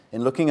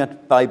In looking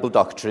at Bible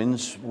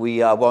doctrines,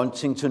 we are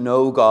wanting to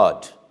know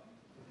God.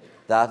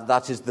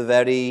 That is the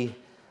very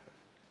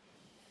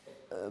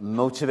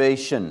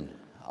motivation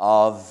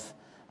of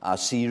our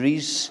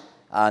series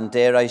and,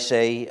 dare I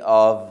say,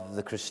 of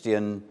the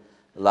Christian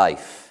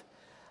life.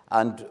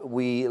 And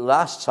we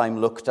last time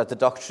looked at the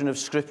doctrine of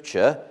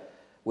Scripture,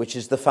 which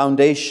is the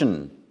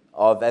foundation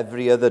of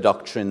every other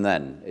doctrine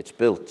then. It's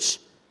built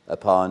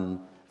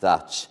upon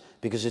that,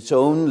 because it's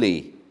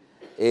only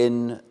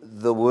in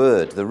the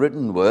Word, the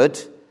written Word,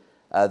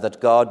 that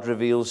God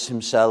reveals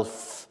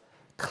himself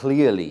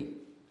clearly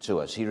to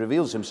us. He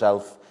reveals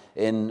himself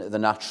in the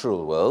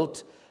natural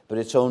world, but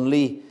it's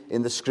only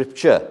in the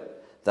Scripture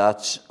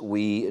that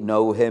we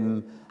know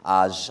him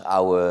as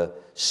our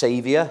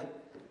Saviour.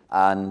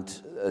 And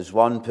as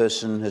one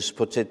person has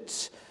put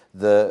it,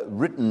 the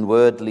written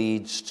Word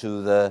leads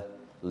to the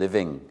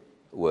living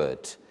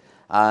Word.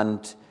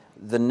 And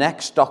the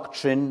next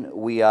doctrine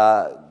we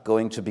are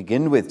going to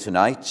begin with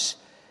tonight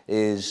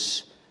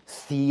is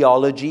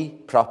theology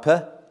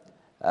proper,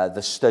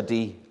 the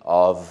study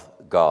of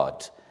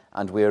God.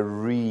 And we're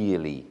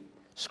really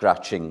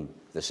scratching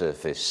the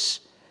surface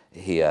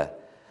here.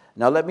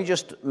 Now, let me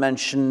just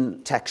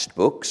mention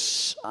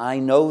textbooks. I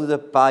know the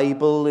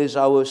Bible is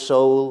our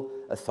sole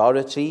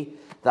authority.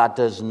 That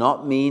does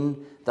not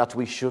mean that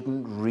we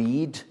shouldn't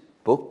read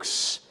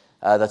books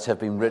that have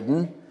been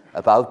written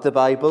about the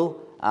Bible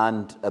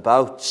and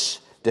about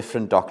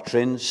different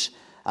doctrines.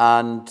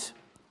 And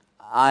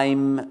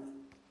I'm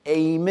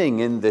aiming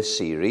in this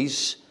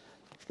series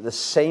the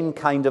same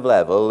kind of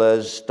level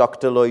as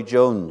Dr. Lloyd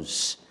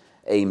Jones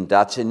aimed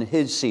at in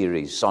his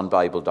series on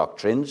Bible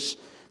doctrines.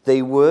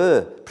 They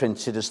were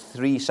printed as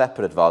 3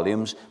 separate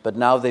volumes, but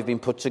now they've been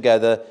put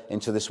together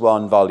into this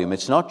one volume.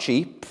 It's not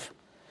cheap,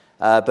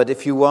 but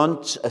if you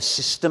want a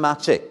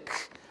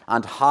systematic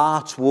and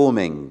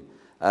heartwarming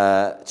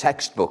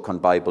textbook on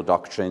Bible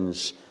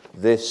doctrines,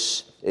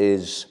 this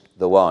is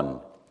the one.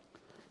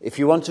 If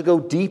you want to go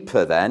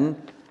deeper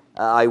then,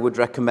 I would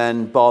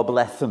recommend Bob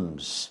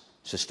Letham's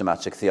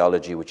Systematic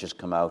Theology, which has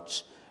come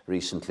out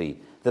recently.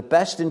 The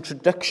best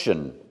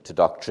introduction to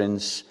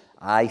doctrines,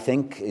 I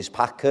think, is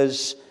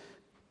Packer's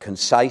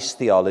Concise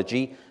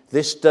Theology.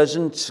 This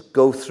doesn't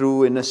go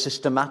through in a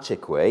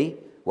systematic way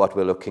what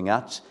we're looking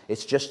at.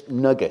 It's just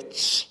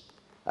nuggets,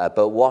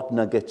 but what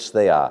nuggets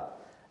they are.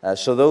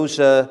 So those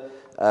are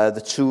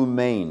the 2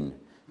 main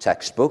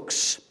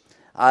textbooks.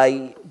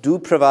 I do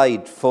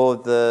provide for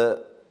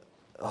the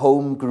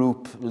home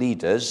group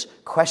leaders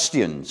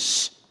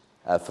questions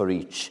for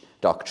each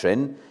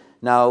doctrine.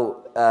 Now,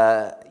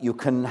 you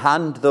can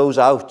hand those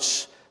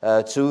out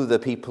to the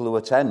people who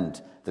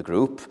attend the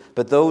group,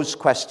 but those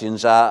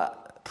questions are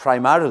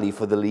primarily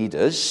for the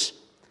leaders,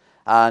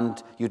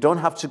 and you don't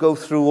have to go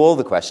through all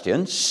the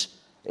questions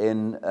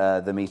in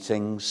the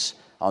meetings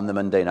on the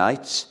Monday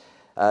nights.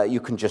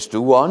 You can just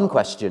do one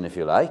question if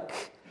you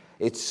like.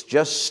 It's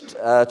just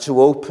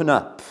to open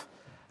up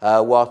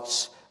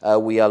what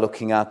we are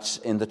looking at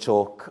in the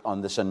talk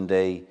on the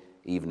Sunday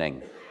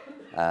evening.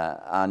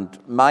 And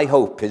my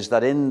hope is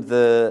that in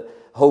the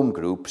home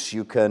groups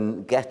you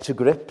can get to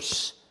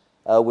grips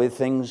with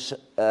things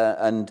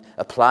and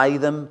apply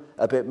them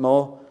a bit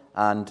more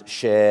and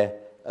share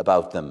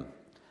about them.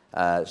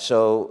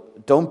 So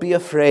don't be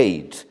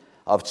afraid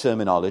of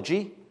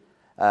terminology.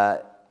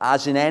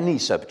 As in any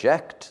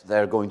subject,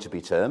 there are going to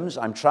be terms.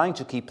 I'm trying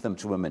to keep them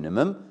to a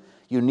minimum.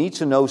 You need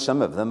to know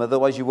some of them,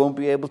 otherwise you won't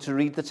be able to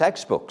read the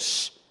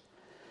textbooks.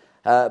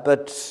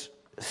 But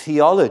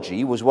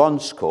theology was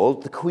once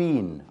called the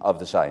queen of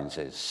the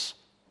sciences.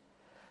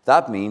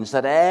 That means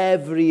that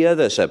every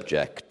other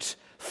subject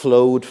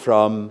flowed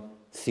from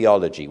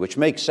theology, which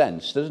makes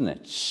sense, doesn't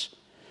it?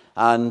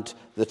 And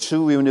the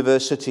 2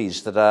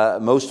 universities that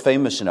are most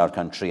famous in our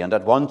country, and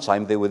at one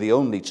time they were the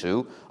only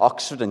 2,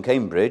 Oxford and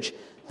Cambridge,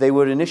 they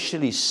were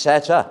initially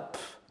set up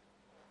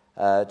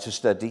to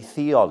study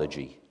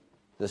theology.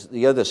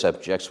 The other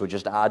subjects were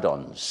just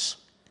add-ons.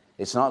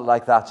 It's not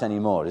like that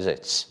anymore, is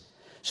it?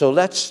 So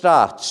let's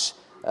start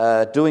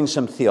doing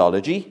some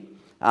theology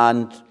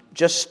and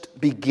just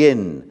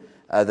begin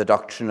the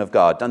doctrine of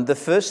God. And the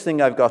first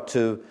thing I've got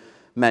to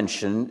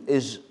mention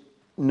is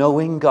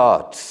knowing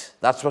God.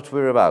 That's what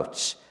we're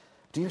about.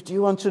 Do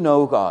you want to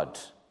know God?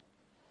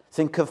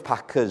 Think of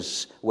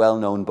Packer's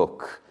well-known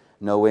book,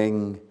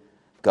 Knowing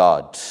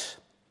God.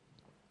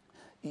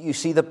 You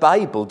see, the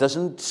Bible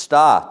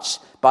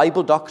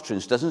Bible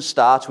doctrines doesn't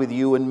start with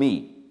you and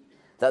me.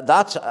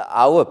 That's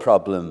our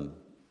problem.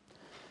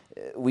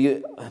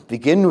 We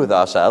begin with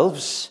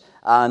ourselves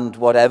and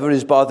whatever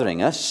is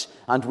bothering us,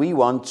 and we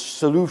want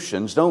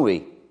solutions, don't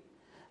we?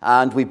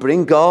 And we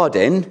bring God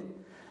in,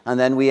 and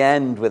then we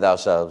end with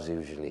ourselves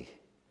usually.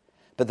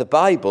 But the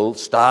Bible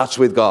starts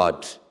with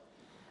God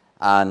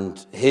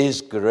and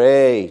his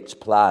great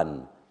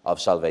plan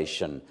of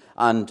salvation.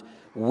 And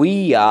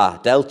we are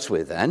dealt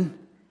with then,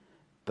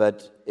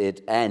 but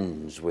it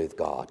ends with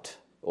God.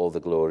 All the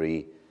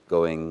glory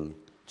going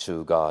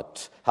to God.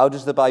 How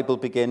does the Bible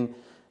begin?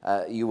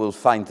 You will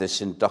find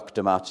this in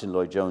Dr. Martin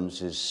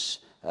Lloyd-Jones's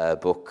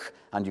book,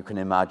 and you can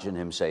imagine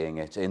him saying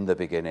it, in the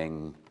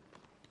beginning,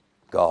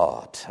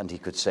 God. And he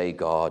could say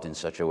God in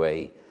such a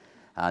way,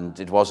 and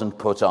it wasn't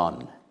put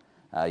on.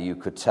 You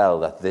could tell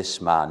that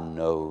this man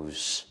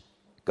knows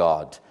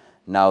God.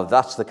 Now,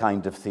 that's the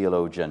kind of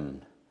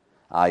theologian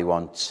I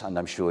want, and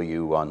I'm sure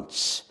you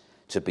want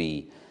to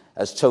be.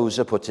 As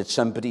Tozer put it,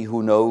 somebody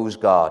who knows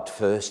God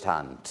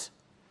firsthand,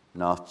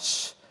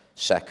 not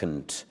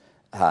second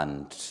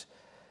hand.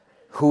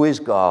 Who is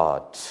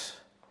God?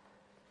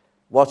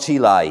 What's he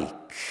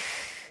like?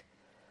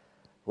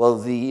 Well,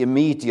 the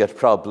immediate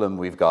problem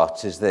we've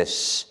got is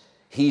this.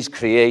 He's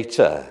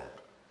creator.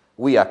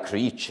 We are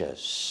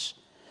creatures.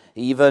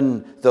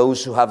 Even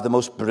those who have the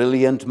most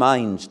brilliant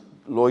minds,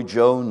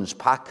 Lloyd-Jones,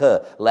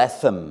 Packer,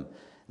 Letham,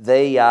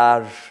 they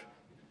are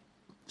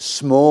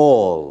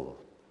small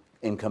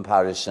in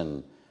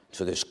comparison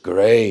to this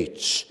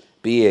great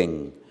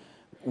being.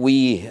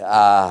 We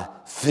are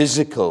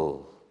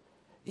physical.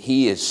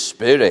 He is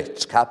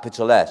spirit,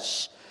 capital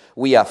S.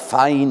 We are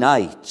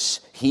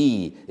finite.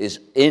 He is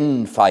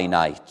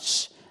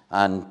infinite.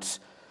 And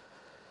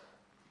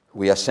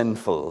we are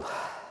sinful.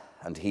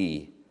 And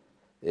he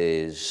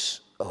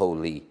is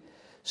holy.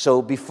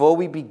 So before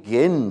we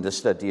begin the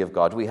study of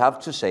God, we have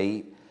to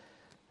say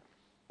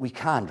we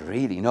can't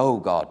really know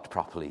God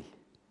properly.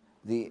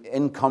 The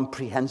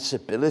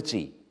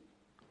incomprehensibility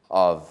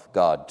of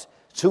God.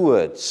 2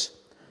 words.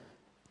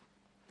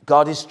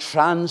 God is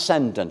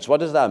transcendent. What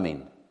does that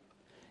mean?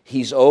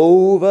 He's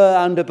over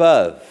and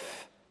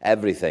above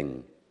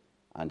everything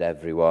and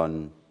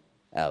everyone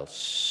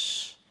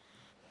else.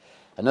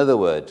 Another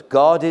word,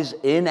 God is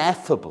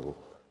ineffable.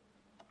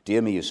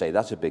 Dear me, you say,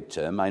 that's a big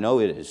term. I know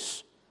it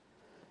is.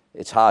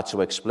 It's hard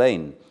to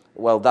explain.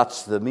 Well,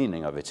 that's the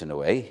meaning of it in a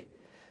way.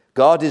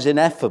 God is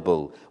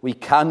ineffable. We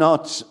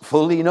cannot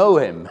fully know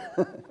him.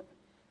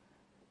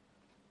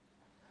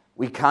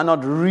 We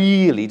cannot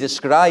really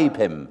describe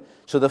him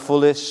to the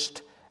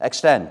fullest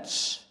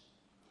extent.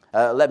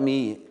 Let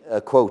me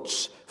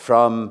quote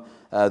from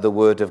the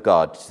Word of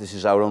God. This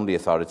is our only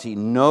authority.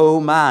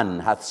 No man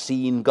hath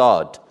seen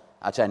God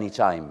at any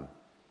time.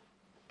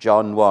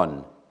 John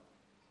 1.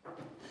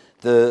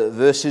 The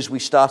verses we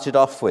started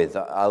off with,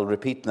 I'll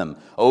repeat them.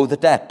 Oh, the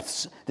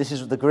depths. This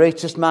is the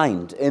greatest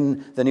mind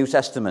in the New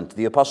Testament,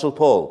 the Apostle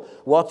Paul.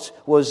 What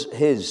was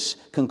his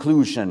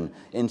conclusion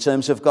in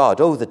terms of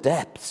God? Oh, the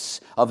depths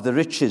of the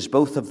riches,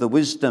 both of the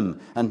wisdom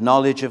and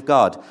knowledge of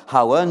God.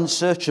 How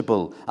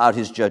unsearchable are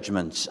his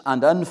judgments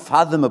and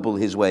unfathomable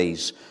his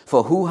ways.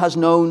 For who has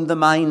known the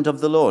mind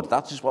of the Lord?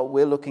 That is what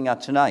we're looking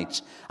at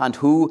tonight. And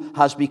who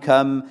has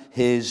become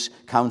his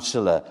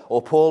counselor?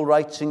 Or Paul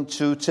writing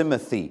to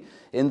Timothy,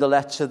 in the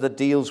letter that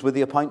deals with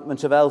the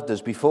appointment of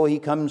elders, before he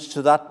comes to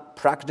that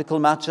practical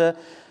matter,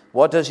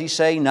 what does he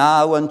say?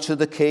 Now unto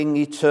the King,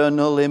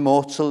 eternal,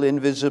 immortal,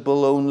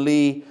 invisible,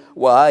 only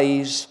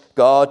wise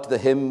God, the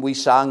hymn we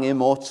sang,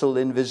 immortal,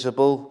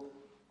 invisible.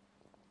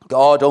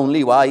 God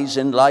only wise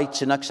in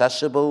light,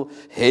 inaccessible,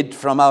 hid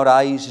from our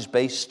eyes, is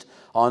based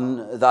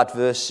on that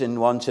verse in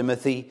 1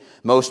 Timothy.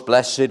 Most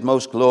blessed,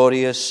 most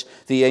glorious,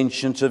 the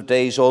Ancient of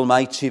Days,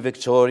 almighty,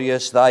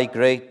 victorious, thy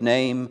great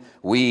name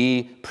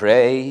we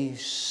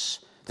praise.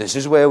 This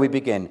is where we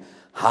begin.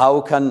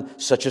 How can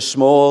such a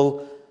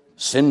small,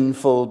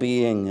 sinful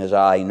being as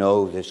I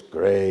know this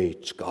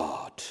great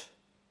God?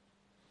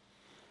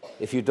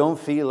 If you don't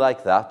feel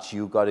like that,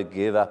 you've got to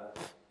give up.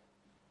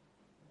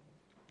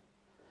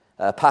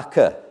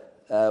 Packer,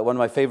 one of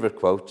my favorite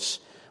quotes,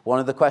 one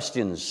of the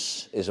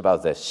questions is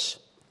about this.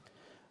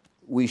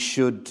 We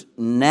should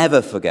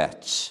never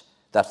forget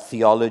that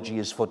theology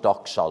is for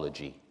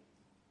doxology.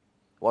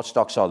 What's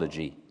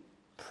doxology?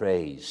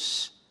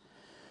 Praise.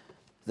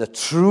 The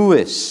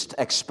truest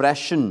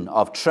expression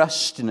of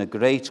trust in a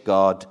great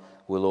God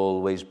will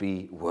always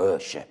be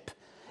worship.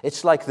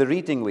 It's like the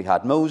reading we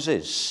had,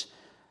 Moses.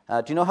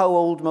 Do you know how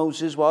old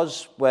Moses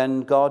was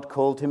when God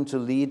called him to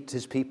lead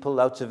his people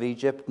out of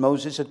Egypt?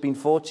 Moses had been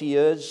 40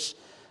 years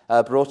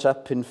brought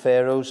up in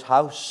Pharaoh's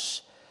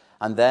house,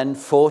 and then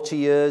 40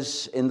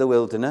 years in the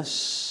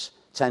wilderness,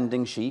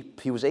 tending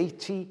sheep. He was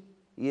 80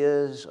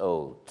 years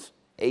old.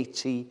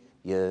 80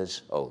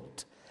 years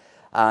old.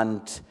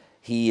 And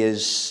he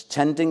is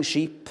tending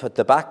sheep at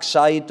the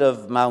backside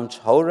of Mount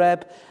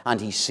Horeb, and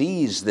he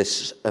sees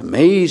this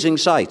amazing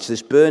sight,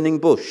 this burning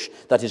bush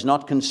that is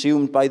not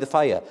consumed by the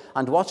fire.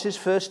 And what's his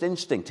first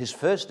instinct? His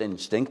first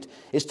instinct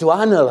is to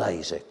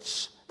analyze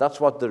it. That's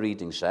what the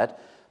reading said.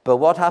 But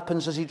what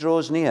happens as he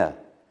draws near?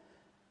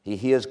 He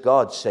hears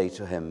God say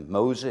to him,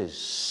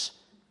 Moses,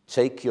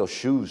 take your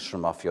shoes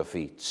from off your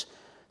feet.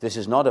 This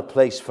is not a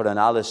place for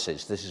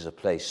analysis. This is a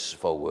place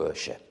for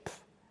worship.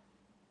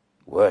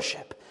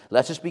 Worship.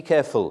 Let us be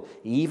careful,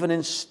 even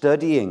in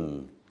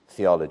studying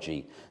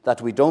theology,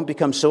 that we don't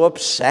become so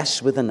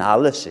obsessed with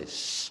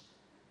analysis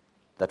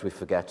that we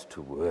forget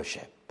to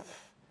worship.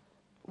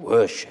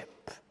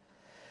 Worship.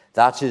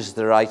 That is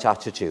the right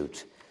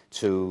attitude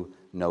to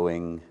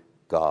knowing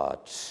God.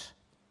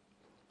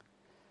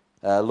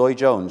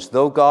 Lloyd-Jones,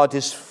 though God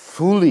is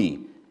fully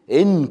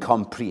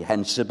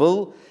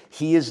incomprehensible,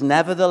 he is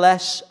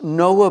nevertheless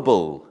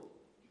knowable.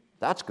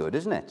 That's good,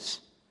 isn't it?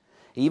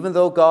 Even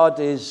though God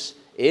is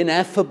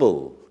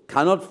ineffable,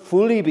 cannot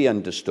fully be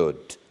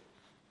understood,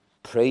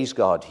 praise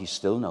God, he's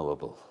still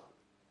knowable.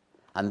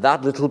 And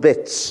that little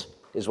bit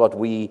is what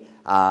we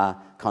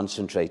are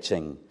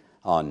concentrating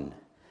on.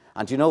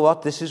 And you know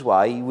what? This is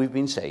why we've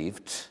been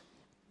saved.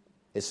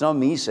 It's not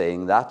me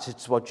saying that.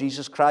 It's what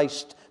Jesus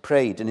Christ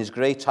prayed in his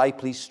great high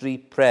priestly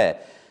prayer.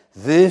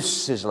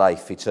 This is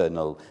life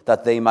eternal,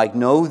 that they might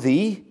know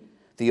thee,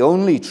 the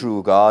only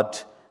true God,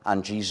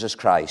 and Jesus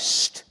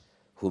Christ,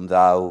 whom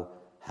thou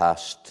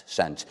hast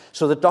sent.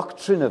 So the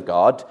doctrine of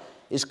God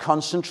is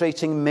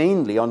concentrating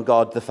mainly on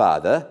God the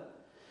Father,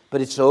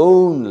 but it's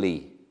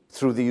only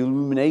through the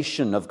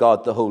illumination of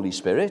God the Holy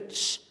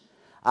Spirit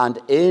and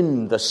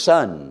in the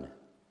Son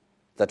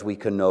that we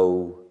can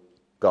know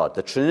God.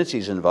 The Trinity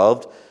is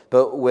involved,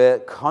 but we're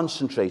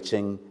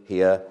concentrating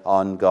here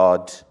on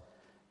God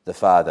the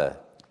Father.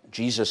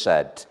 Jesus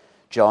said,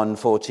 John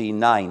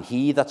 14:9,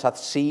 he that hath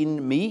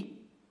seen me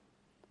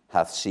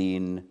hath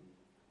seen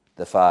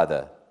the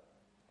Father.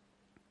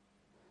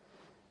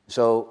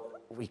 So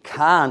we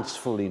can't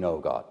fully know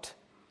God.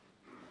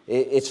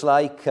 It's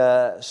like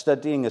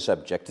studying a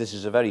subject. This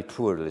is a very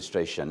poor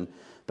illustration,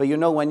 but you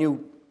know, when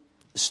you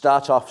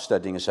start off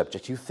studying a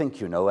subject, you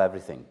think you know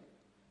everything.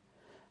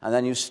 And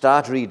then you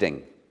start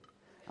reading,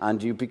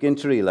 and you begin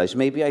to realize,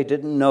 maybe I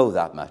didn't know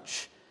that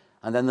much.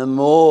 And then the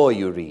more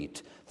you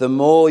read, the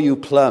more you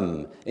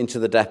plumb into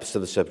the depths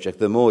of the subject,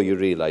 the more you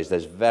realize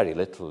there's very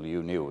little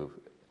you knew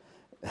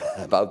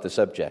about the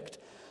subject.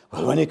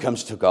 Well, when it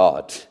comes to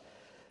God,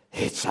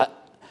 it's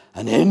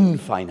an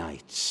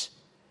infinite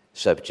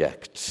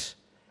subject.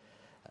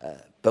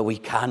 But we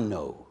can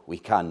know.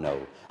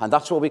 And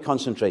that's what we're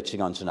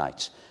concentrating on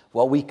tonight,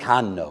 what we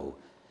can know.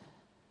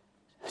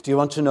 Do you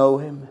want to know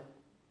him?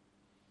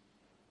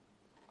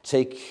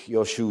 Take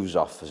your shoes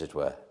off, as it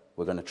were.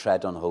 We're going to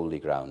tread on holy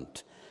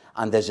ground.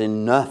 And there's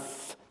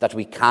enough that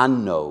we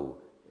can know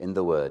in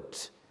the Word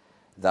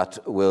that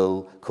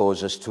will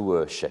cause us to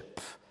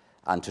worship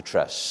and to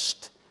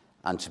trust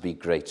and to be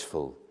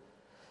grateful.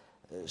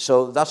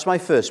 So that's my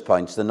first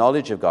point, the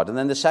knowledge of God. And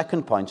then the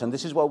second point, and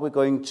this is what we're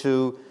going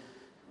to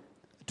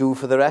do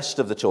for the rest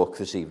of the talk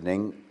this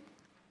evening,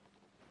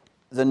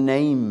 the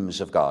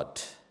names of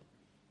God.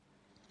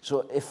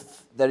 So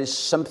if there is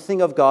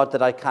something of God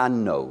that I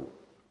can know,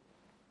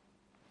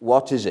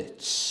 what is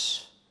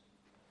it?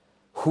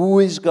 Who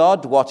is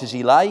God? What is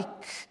he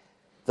like?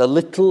 The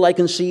little I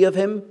can see of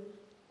him?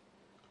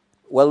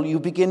 Well, you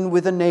begin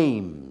with the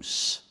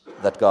names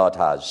that God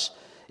has.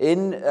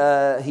 In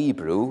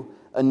Hebrew,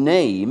 a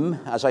name,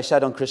 as I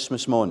said on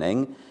Christmas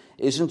morning,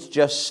 isn't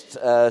just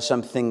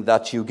something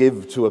that you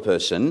give to a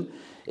person.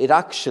 It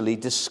actually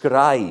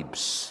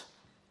describes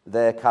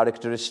their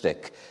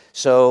characteristic.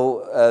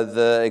 So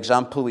the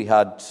example we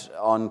had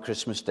on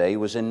Christmas Day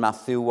was in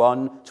Matthew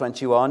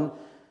 1:21.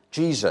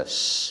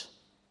 Jesus.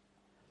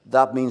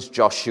 That means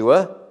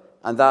Joshua,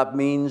 and that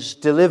means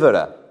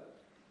deliverer,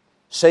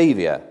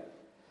 Savior.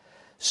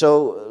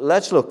 So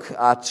let's look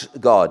at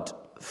God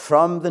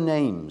from the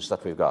names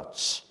that we've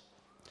got.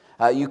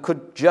 You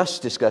could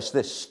just discuss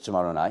this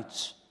tomorrow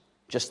night,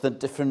 just the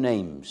different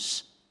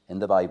names in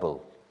the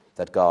Bible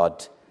that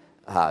God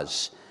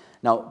has.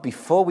 Now,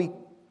 before we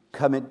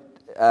come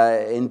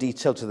in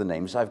detail to the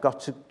names, I've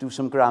got to do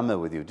some grammar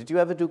with you. Did you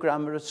ever do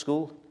grammar at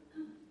school?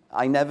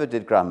 I never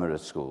did grammar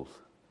at school.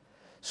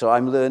 So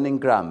I'm learning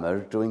grammar,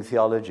 doing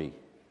theology.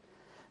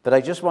 But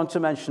I just want to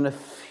mention a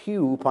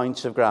few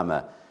points of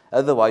grammar.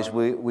 Otherwise,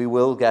 we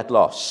will get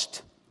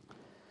lost.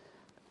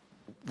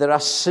 There are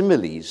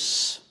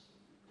similes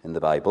in the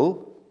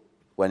Bible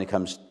when it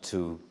comes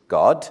to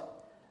God.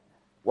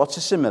 What's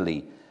a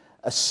simile?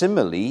 A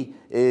simile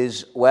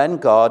is when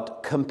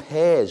God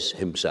compares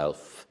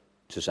himself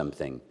to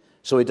something.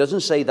 So it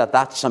doesn't say that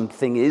that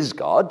something is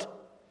God,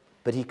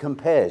 but he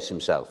compares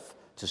himself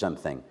to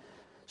something.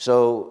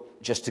 So,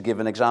 just to give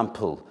an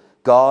example,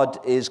 God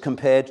is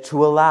compared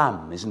to a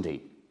lamb, isn't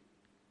he?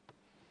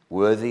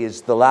 Worthy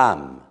is the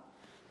lamb.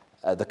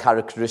 The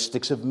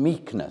characteristics of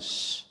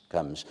meekness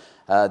comes.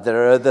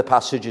 There are other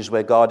passages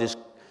where God is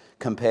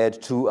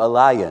compared to a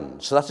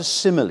lion. So that's a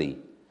simile.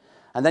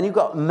 And then you've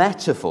got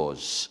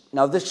metaphors.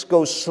 Now, this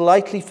goes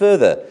slightly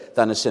further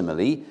than a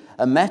simile.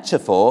 A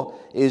metaphor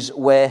is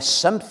where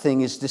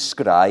something is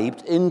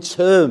described in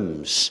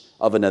terms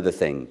of another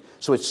thing.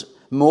 So it's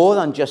more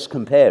than just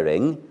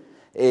comparing.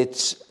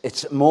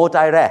 It's more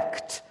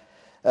direct.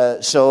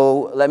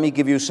 So let me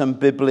give you some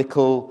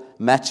biblical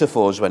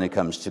metaphors when it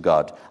comes to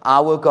God.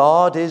 Our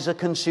God is a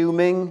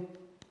consuming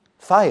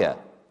fire.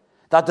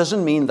 That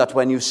doesn't mean that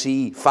when you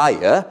see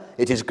fire,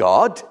 it is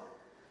God.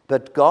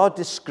 But God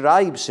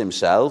describes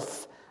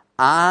himself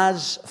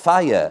as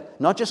fire.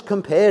 Not just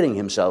comparing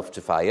himself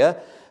to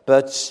fire,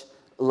 but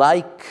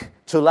like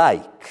to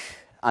like.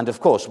 And of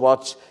course,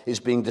 what is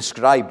being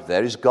described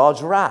there is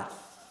God's wrath.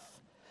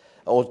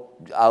 Or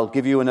I'll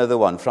give you another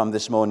one from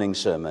this morning's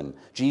sermon.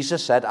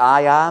 Jesus said,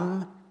 I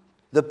am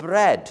the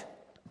bread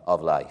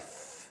of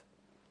life.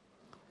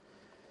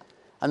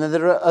 And then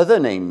there are other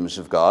names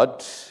of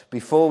God,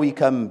 before we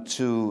come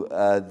to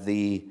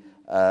the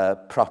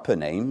proper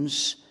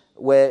names,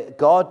 where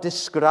God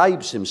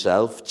describes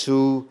himself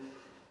to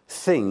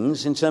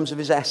things in terms of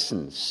his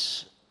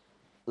essence.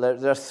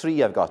 There are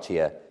three I've got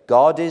here.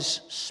 God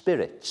is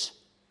spirit.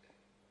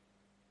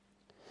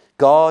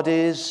 God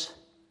is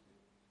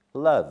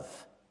love.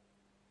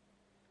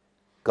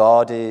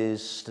 God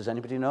is, does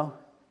anybody know?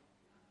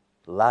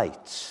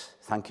 Light.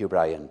 Thank you,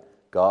 Brian.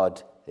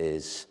 God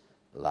is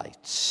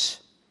light.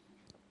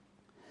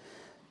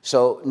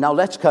 So now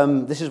let's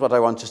come, this is what I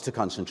want us to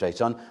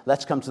concentrate on.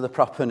 Let's come to the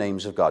proper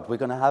names of God. We're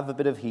going to have a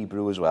bit of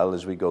Hebrew as well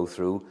as we go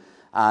through,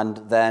 and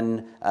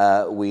then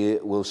we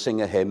will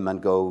sing a hymn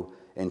and go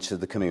into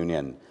the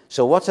communion.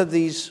 So what are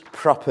these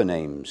proper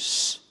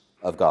names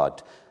of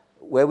God?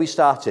 Where we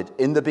started,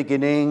 in the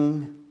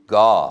beginning,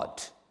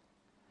 God.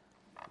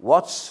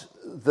 What's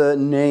the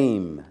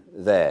name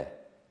there?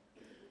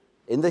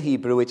 In the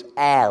Hebrew, it's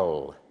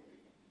El.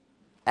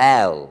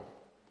 El.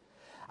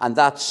 And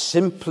that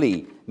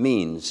simply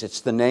means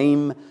it's the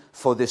name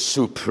for this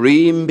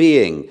supreme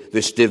being,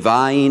 this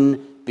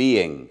divine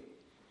being.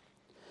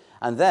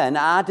 And then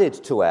added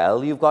to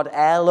El, you've got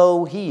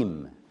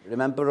Elohim.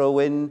 Remember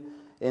Owen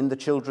in the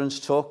children's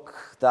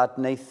talk that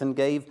Nathan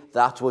gave?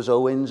 That was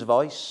Owen's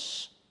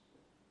voice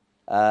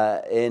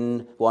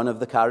in one of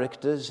the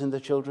characters in the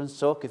children's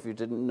talk, if you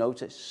didn't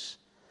notice.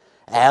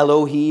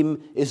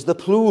 Elohim is the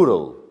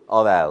plural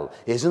of El.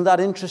 Isn't that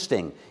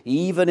interesting?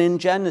 Even in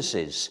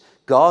Genesis,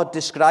 God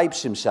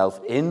describes himself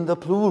in the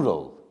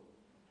plural.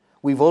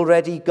 We've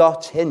already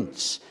got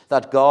hints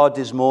that God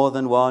is more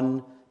than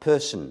one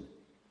person.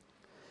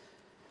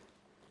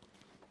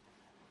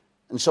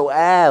 And so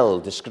El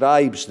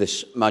describes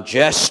this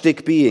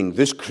majestic being,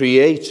 this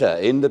creator,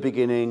 in the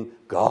beginning,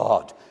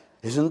 God.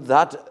 Isn't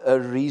that a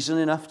reason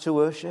enough to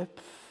worship?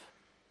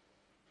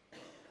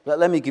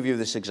 Let me give you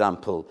this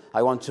example.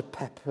 I want to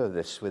pepper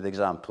this with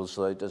examples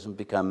so it doesn't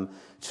become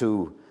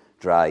too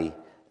dry.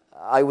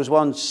 I was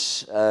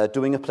once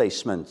doing a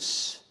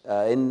placement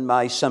in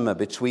my summer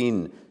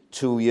between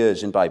 2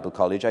 years in Bible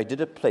college. I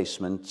did a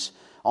placement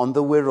on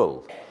the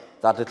Wirral,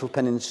 that little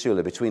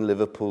peninsula between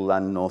Liverpool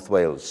and North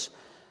Wales.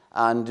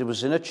 And it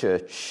was in a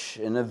church,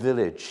 in a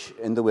village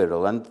in the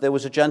Wirral. And there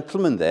was a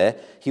gentleman there.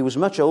 He was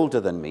much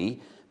older than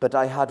me, but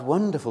I had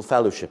wonderful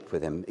fellowship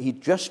with him.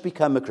 He'd just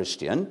become a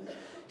Christian.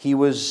 He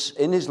was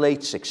in his late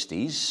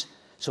 60s,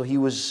 so he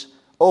was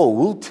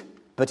old,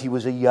 but he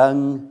was a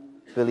young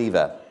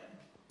believer.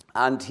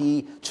 And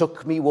he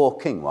took me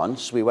walking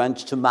once. We went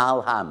to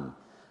Malham,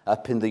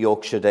 up in the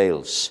Yorkshire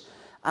Dales.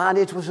 And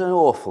it was an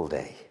awful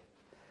day.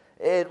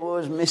 It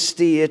was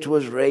misty, it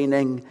was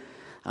raining.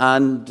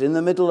 And in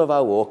the middle of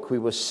our walk, we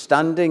were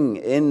standing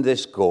in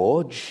this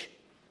gorge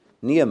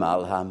near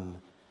Malham.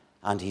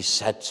 And he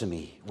said to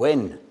me,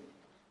 "Wyn,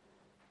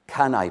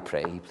 can I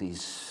pray,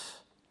 please?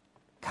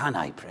 Can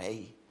I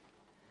pray?"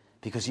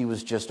 Because he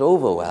was just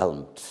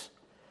overwhelmed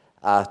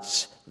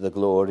at the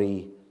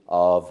glory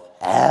of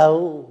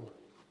El,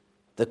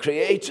 the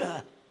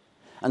Creator.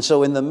 And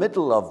so in the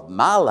middle of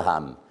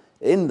Malham,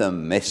 in the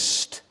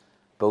mist,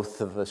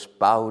 both of us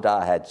bowed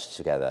our heads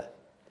together.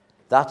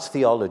 That's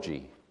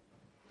theology.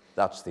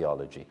 That's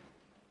theology.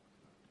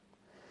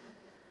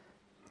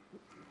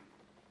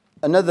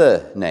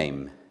 Another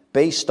name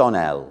based on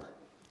El,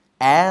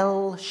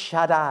 El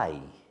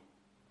Shaddai.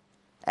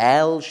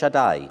 El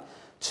Shaddai.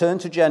 Turn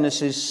to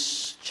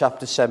Genesis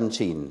chapter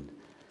 17.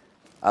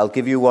 I'll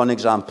give you one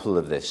example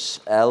of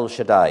this. El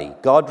Shaddai.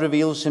 God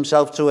reveals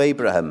himself to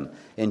Abraham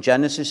in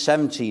Genesis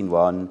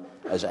 17:1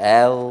 as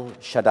El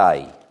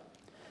Shaddai.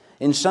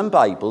 In some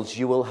Bibles,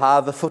 you will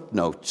have a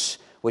footnote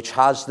which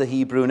has the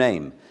Hebrew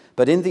name.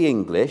 But in the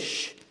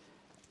English,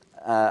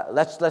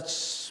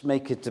 let's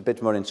make it a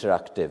bit more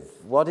interactive.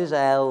 What is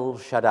El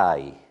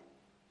Shaddai?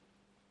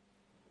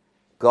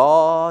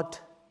 God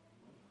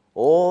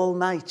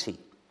Almighty.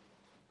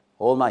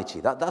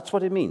 Almighty. That's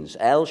what it means.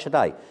 El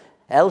Shaddai.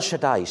 El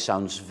Shaddai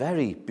sounds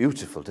very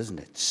beautiful, doesn't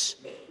it?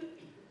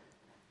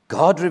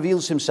 God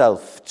reveals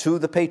himself to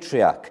the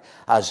patriarch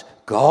as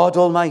God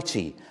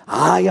Almighty.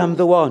 I am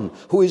the one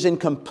who is in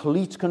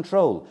complete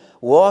control.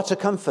 What a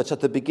comfort at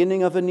the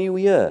beginning of a new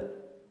year.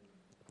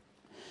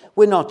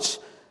 We're not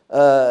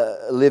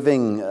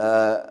living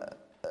a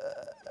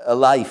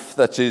life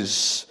that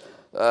is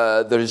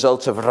the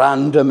result of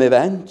random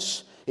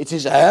events. It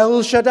is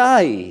El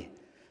Shaddai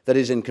that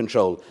is in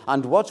control.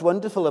 And what's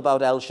wonderful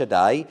about El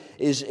Shaddai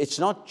is it's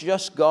not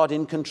just God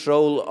in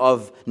control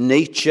of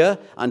nature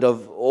and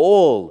of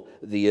all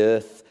the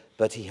earth,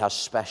 but he has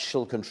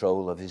special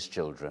control of his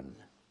children.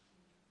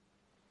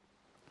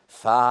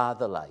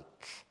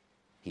 Father-like,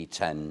 he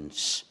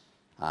tends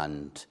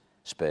and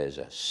spares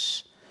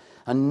us.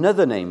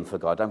 Another name for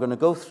God. I'm going to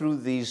go through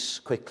these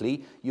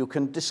quickly. You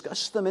can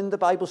discuss them in the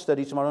Bible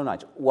study tomorrow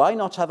night. Why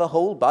not have a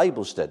whole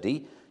Bible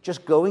study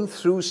just going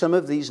through some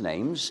of these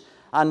names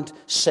and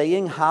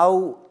saying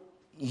how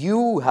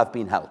you have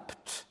been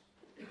helped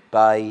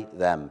by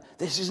them?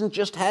 This isn't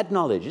just head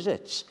knowledge, is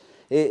it?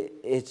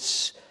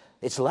 It's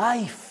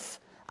life.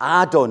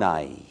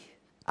 Adonai.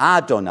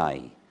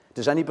 Adonai.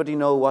 Does anybody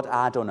know what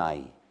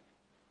Adonai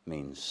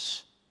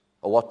means?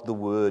 Or what the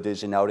word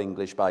is in our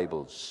English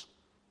Bibles?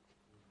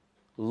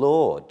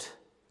 Lord.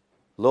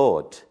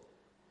 Lord.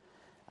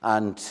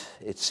 And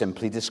it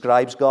simply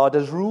describes God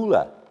as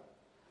ruler.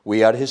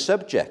 We are his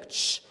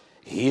subjects.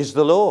 He is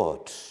the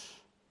Lord.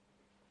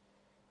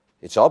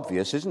 It's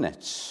obvious, isn't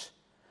it?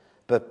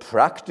 But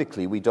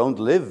practically, we don't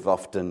live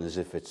often as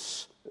if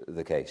it's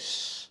the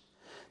case.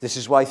 This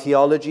is why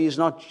theology is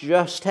not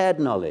just head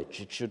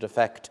knowledge. It should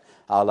affect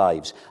our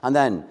lives. And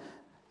then,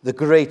 the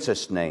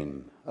greatest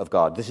name of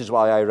God. This is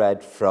why I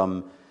read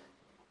from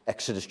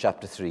Exodus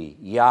chapter 3,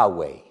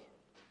 Yahweh,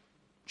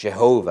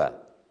 Jehovah.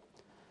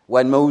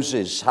 When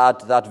Moses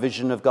had that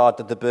vision of God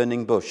at the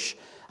burning bush,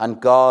 and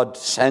God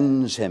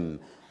sends him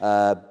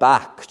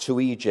back to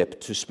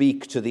Egypt to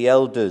speak to the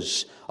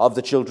elders of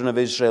the children of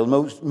Israel.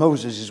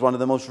 Moses is one of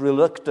the most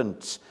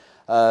reluctant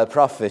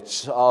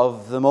prophets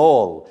of them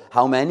all.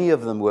 How many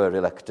of them were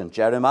reluctant?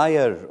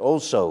 Jeremiah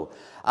also.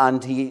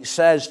 And he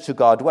says to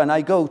God, when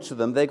I go to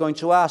them, they're going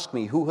to ask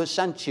me, who has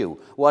sent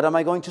you? What am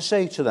I going to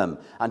say to them?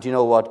 And you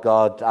know what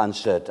God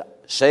answered?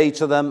 Say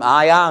to them,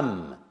 I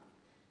am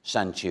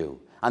sent you.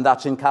 And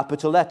that's in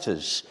capital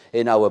letters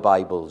in our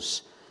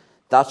Bibles.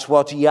 That's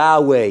what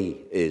Yahweh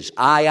is.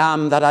 I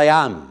am that I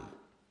am.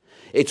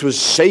 It was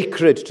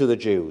sacred to the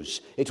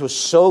Jews. It was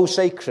so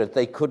sacred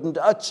they couldn't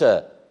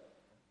utter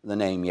the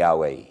name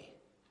Yahweh.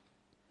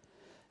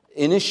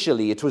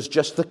 Initially, it was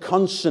just the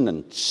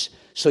consonants.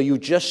 So you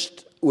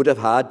just would have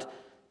had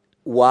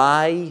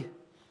Y,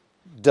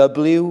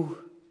 W,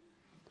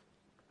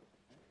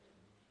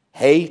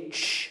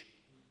 H,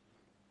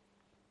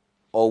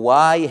 or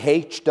Y,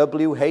 H,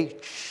 W,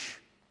 H.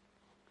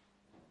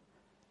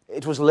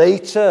 It was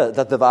later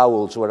that the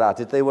vowels were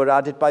added. They were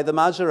added by the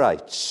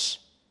Masoretes.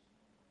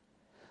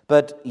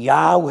 But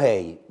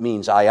Yahweh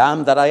means I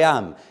am that I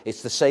am.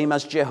 It's the same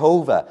as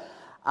Jehovah.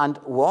 And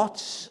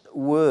what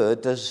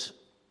word does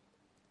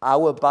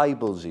our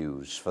Bibles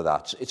use for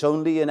that? It's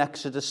only in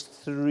Exodus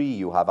 3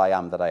 you have I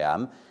am that I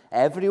am.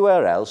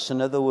 Everywhere else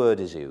another word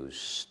is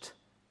used.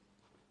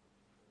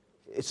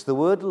 It's the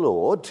word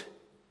Lord,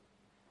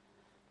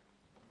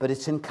 but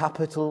it's in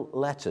capital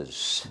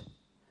letters.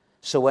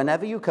 So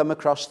whenever you come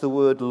across the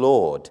word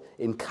Lord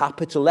in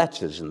capital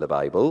letters in the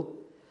Bible,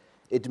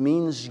 it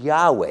means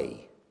Yahweh,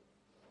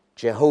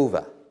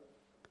 Jehovah.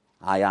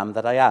 I am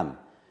that I am.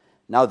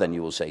 Now then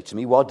you will say to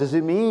me, what does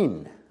it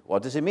mean?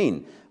 What does it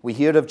mean? We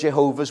hear of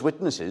Jehovah's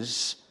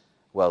Witnesses.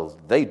 Well,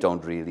 they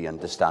don't really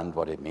understand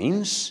what it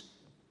means.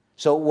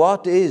 So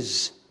what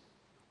is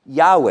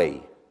Yahweh?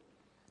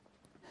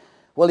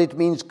 Well, it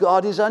means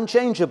God is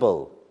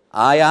unchangeable.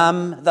 I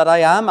am that I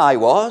am. I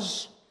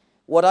was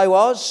what I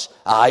was.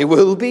 I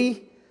will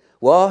be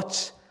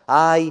what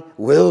I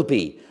will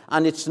be.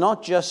 And it's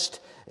not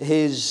just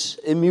his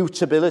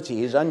immutability,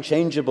 his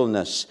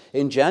unchangeableness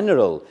in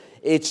general.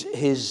 It's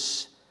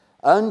his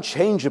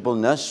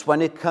unchangeableness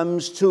when it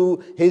comes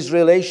to his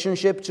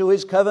relationship to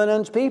his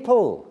covenant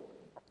people.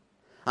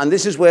 And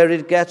this is where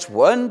it gets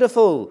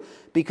wonderful,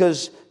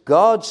 because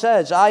God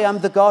says, I am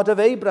the God of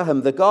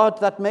Abraham, the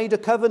God that made a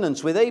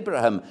covenant with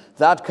Abraham.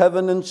 That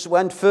covenant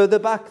went further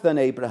back than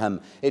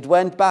Abraham. It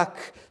went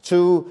back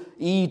to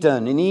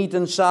Eden. In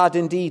Eden sad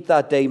indeed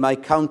that day, my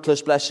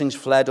countless blessings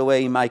fled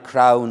away, my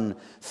crown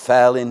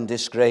fell in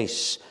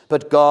disgrace.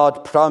 But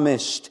God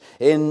promised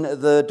in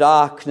the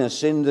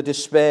darkness, in the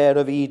despair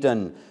of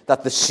Eden,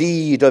 that the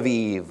seed of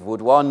Eve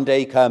would one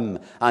day come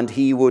and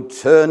he would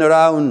turn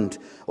around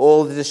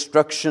all the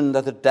destruction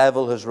that the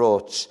devil has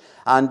wrought.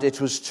 And it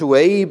was to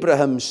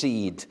Abraham's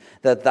seed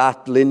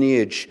that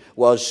lineage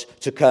was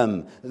to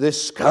come.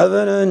 This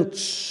covenant.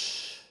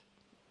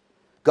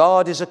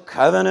 God is a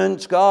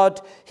covenant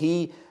God.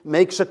 He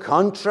makes a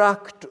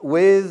contract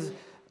with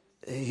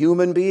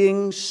human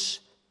beings.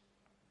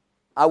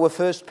 Our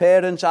first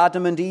parents,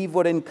 Adam and Eve,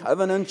 were in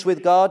covenant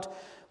with God.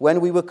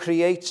 When we were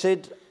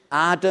created,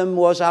 Adam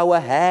was our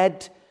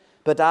head,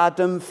 but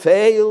Adam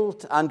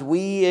failed, and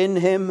we in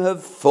him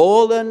have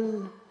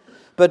fallen.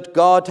 But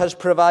God has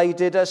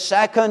provided a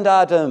second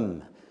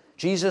Adam,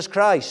 Jesus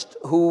Christ,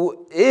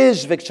 who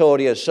is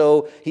victorious.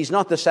 So he's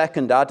not the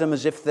second Adam,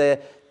 as if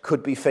there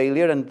could be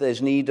failure and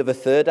there's need of a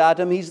third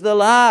Adam. He's the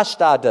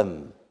last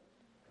Adam.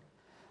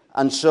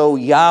 And so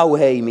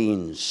Yahweh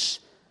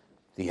means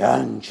the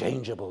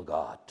unchangeable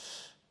God,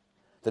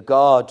 the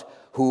God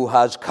who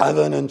has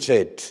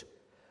covenanted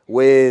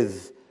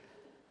with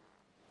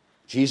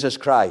Jesus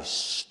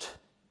Christ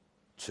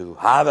to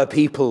have a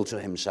people to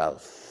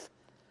himself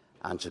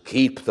and to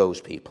keep those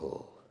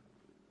people.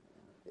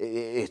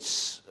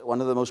 It's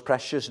one of the most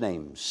precious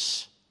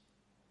names.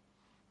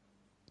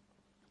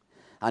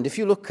 And if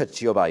you look at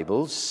your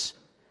Bibles,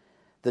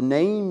 the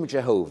name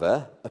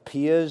Jehovah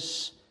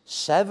appears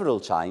several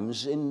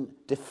times in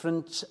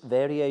different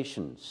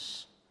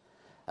variations.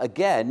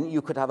 Again,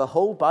 you could have a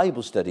whole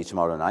Bible study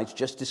tomorrow night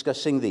just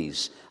discussing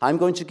these. I'm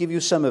going to give you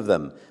some of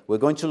them. We're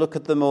going to look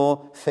at the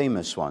more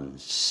famous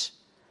ones.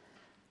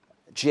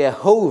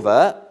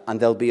 Jehovah, and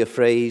there'll be a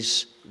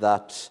phrase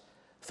that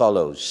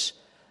follows.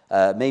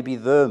 maybe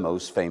the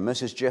most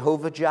famous, is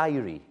Jehovah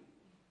Jireh.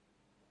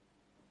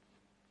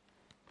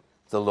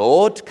 The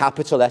Lord,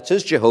 capital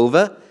letters,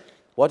 Jehovah.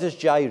 What does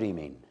Jireh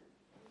mean?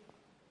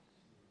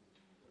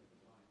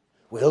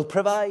 Will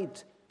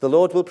provide. The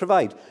Lord will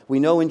provide. We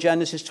know in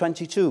Genesis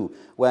 22,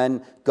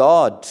 when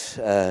God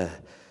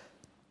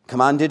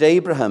commanded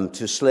Abraham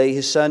to slay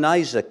his son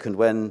Isaac, and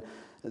when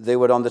they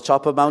were on the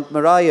top of Mount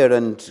Moriah,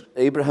 and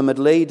Abraham had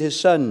laid his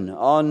son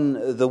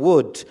on the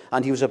wood,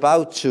 and he was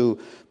about to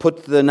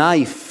put the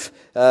knife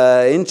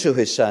into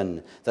his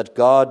son, that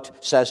God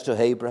says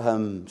to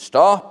Abraham,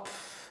 "Stop,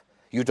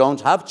 you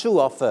don't have to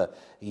offer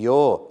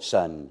your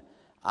son.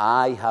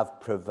 I have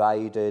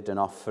provided an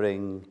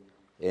offering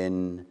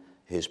in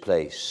his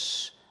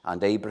place."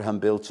 And Abraham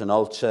built an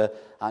altar,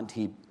 and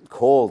he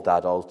called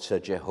that altar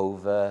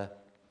Jehovah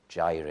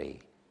Jireh.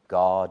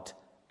 God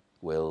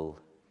will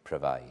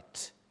provide.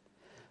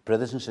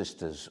 Brothers and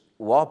sisters,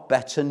 what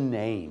better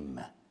name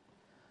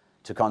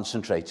to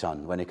concentrate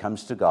on when it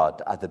comes to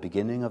God at the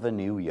beginning of a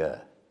new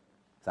year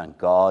than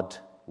God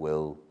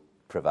will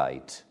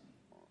provide?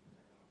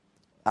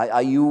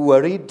 Are you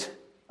worried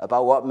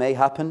about what may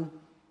happen?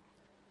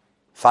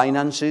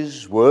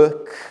 Finances,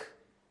 work,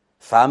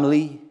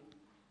 family?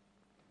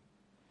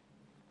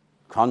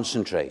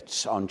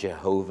 Concentrate on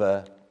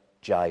Jehovah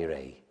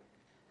Jireh.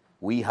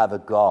 We have a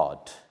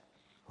God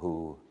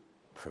who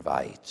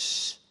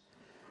provides.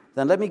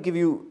 Then let me give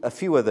you a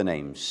few other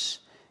names.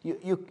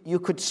 You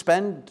could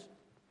spend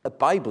a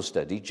Bible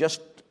study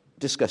just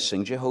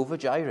discussing Jehovah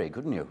Jireh,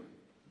 couldn't you?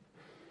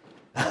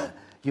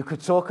 You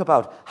could talk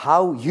about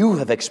how you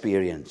have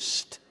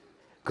experienced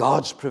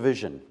God's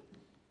provision.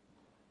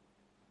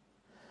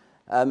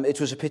 It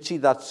was a pity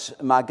that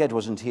Maged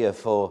wasn't here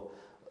for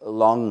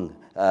long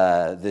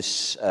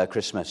this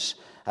Christmas,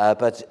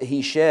 but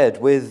he shared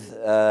with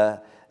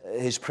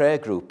his prayer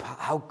group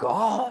how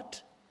God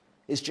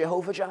is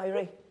Jehovah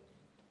Jireh.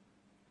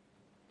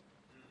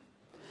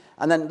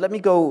 And then let me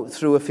go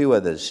through a few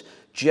others.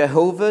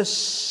 Jehovah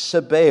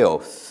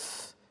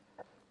Sabaoth.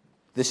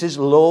 This is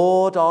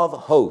Lord of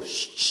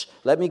hosts.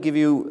 Let me give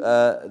you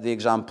the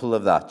example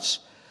of that.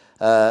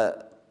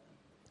 The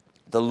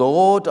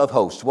Lord of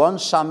hosts. 1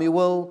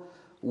 Samuel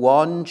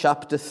 1,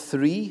 chapter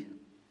 3.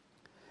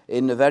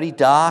 In a very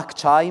dark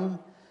time,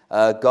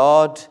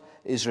 God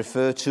is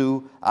referred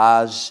to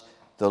as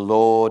the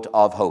Lord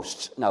of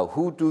hosts. Now,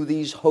 who do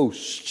these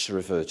hosts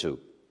refer to?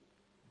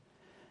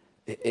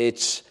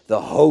 It's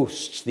the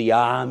hosts, the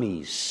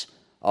armies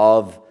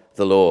of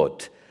the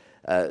Lord.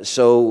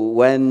 So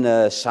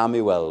when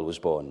Samuel was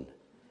born,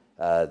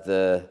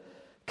 the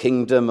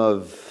kingdom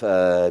of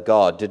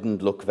God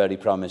didn't look very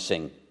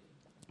promising.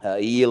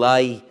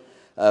 Eli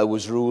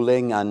was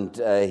ruling, and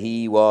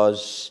he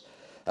was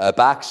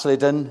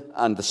backslidden,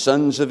 and the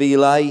sons of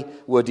Eli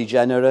were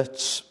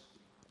degenerates,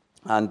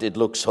 and it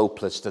looks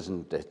hopeless,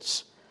 doesn't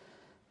it?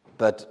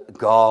 But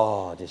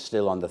God is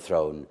still on the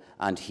throne,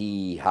 and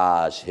he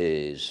has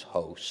his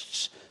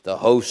hosts, the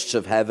hosts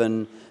of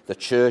heaven, the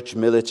church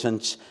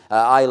militant.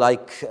 I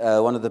like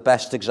one of the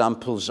best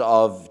examples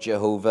of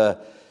Jehovah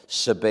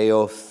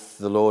Sabaoth,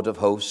 the Lord of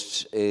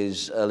hosts,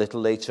 is a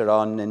little later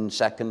on in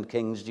 2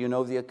 Kings. Do you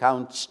know the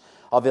accounts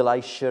of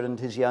Elisha and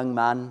his young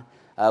man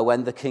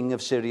when the king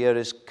of Syria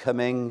is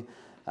coming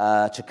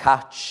to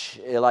catch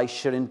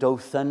Elisha in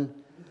Dothan?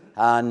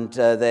 And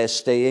they're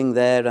staying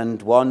there,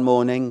 and one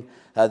morning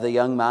the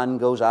young man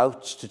goes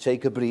out to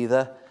take a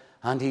breather,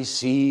 and he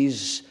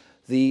sees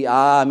the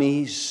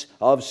armies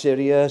of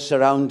Syria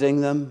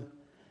surrounding them.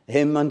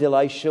 Him and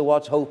Elisha,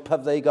 what hope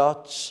have they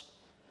got?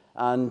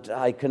 And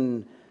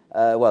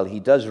he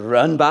does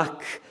run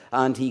back,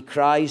 and he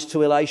cries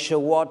to Elisha,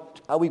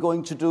 "What are we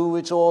going to do?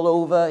 It's all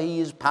over." He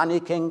is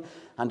panicking,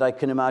 and I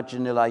can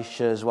imagine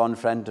Elisha, as one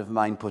friend of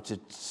mine put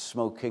it,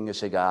 smoking a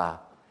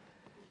cigar,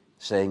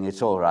 saying,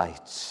 "It's all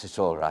right, it's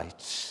all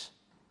right."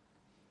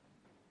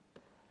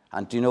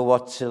 And do you know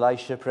what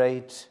Elisha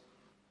prayed?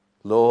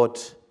 "Lord,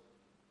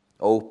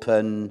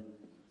 open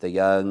the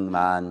young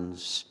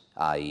man's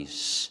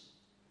eyes."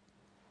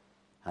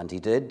 And he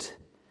did.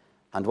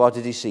 And what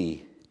did he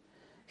see?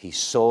 He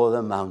saw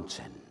the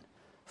mountain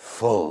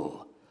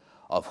full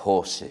of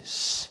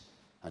horses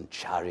and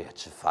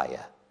chariots of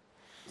fire.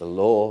 The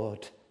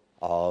Lord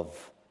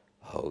of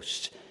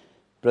hosts.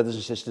 Brothers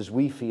and sisters,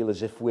 we feel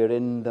as if we're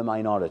in the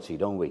minority,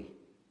 don't we?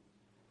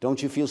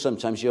 Don't you feel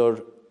sometimes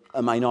you're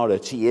a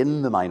minority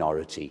in the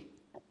minority?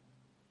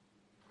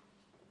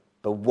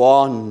 But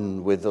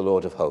one with the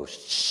Lord of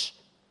hosts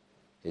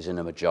is in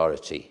a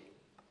majority.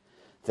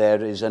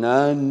 There is an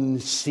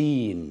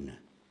unseen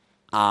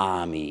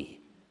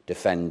army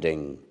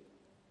defending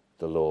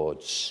the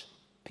Lord's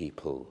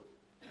people.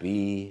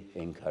 Be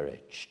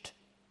encouraged.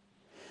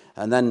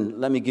 And then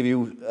let me give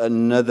you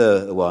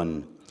another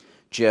one.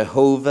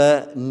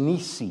 Jehovah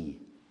Nissi.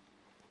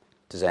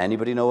 Does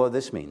anybody know what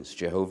this means?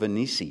 Jehovah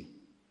Nissi.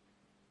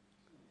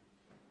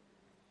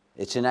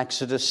 It's in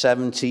Exodus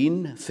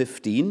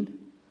 17:15.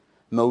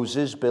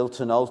 Moses built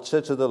an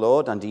altar to the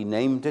Lord, and he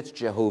named it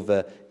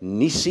Jehovah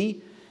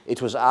Nissi.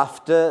 It was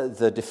after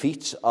the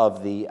defeat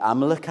of the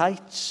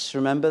Amalekites,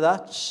 remember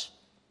that?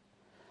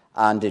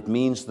 And it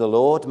means the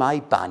Lord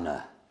my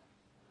banner.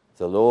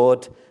 The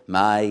Lord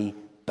my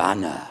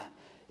banner.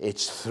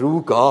 It's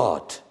through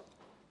God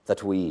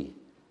that we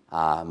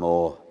are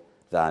more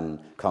than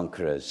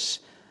conquerors.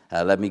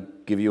 Let me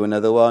give you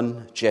another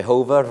one.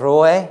 Jehovah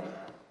Roe.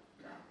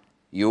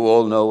 You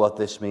all know what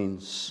this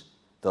means.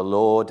 The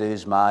Lord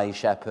is my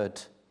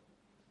shepherd.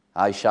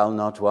 I shall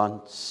not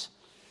want.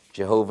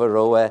 Jehovah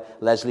Roe.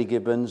 Leslie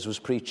Gibbons was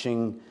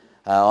preaching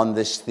on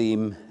this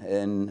theme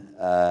in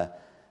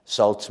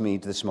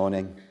Saltmead this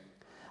morning.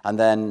 And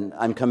then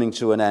I'm coming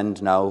to an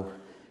end now.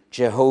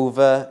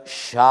 Jehovah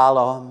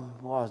Shalom.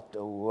 What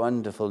a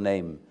wonderful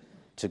name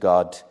to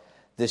God.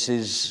 This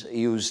is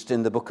used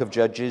in the book of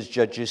Judges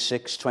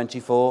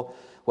 6:24,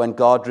 when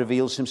God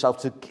reveals himself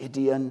to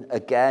Gideon.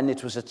 Again,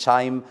 it was a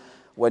time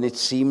when it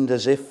seemed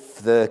as if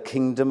the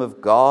kingdom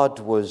of God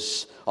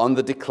was on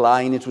the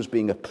decline. It was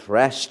being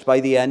oppressed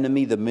by the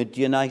enemy, the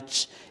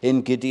Midianites,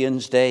 in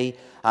Gideon's day.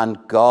 And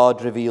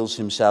God reveals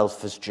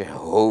himself as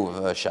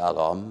Jehovah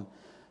Shalom,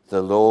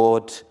 the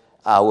Lord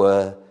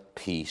our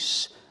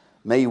peace.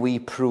 May we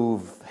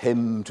prove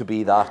him to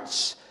be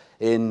that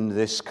in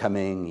this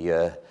coming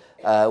year.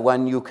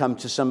 When you come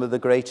to some of the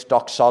great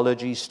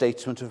doxology,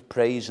 statement of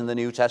praise in the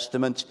New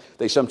Testament,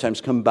 they sometimes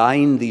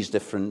combine these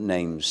different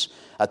names.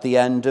 At the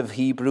end of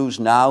Hebrews,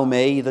 now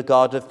may the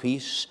God of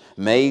peace,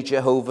 may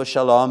Jehovah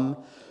Shalom,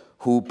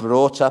 who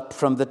brought up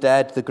from the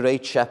dead the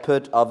great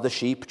shepherd of the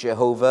sheep,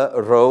 Jehovah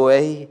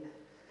Roe,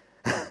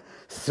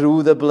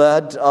 through the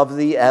blood of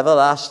the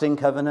everlasting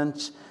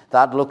covenant.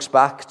 That looks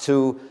back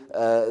to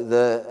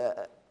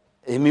the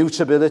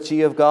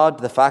immutability of God,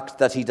 the fact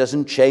that he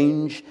doesn't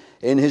change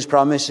in his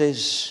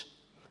promises.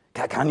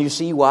 Can you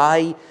see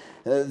why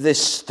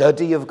this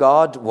study of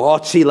God,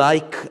 what's he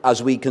like,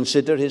 as we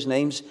consider his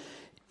names,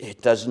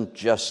 it doesn't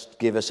just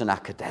give us an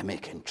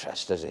academic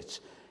interest, does it?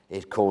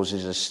 It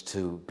causes us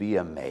to be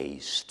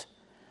amazed.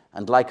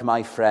 And like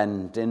my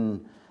friend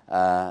in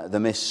the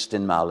mist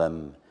in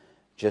Malham,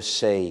 just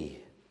say,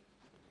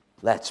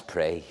 let's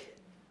pray.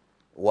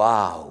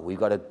 Wow, we've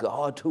got a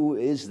God who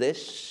is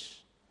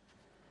this.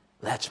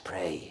 Let's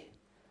pray.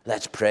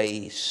 Let's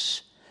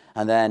praise.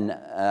 And then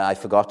I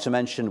forgot to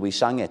mention, we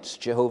sang it,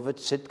 Jehovah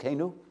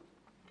Tzidkenu.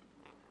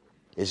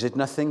 Is it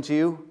nothing to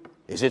you?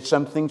 Is it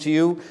something to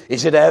you?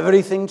 Is it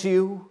everything to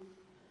you?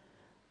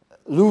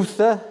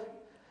 Luther,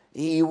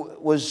 he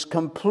was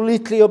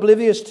completely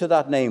oblivious to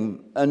that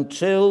name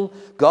until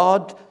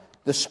God,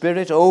 the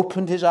Spirit,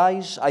 opened his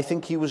eyes. I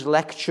think he was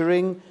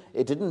lecturing.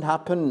 It didn't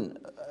happen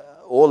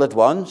all at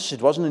once.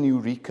 It wasn't an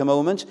eureka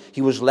moment.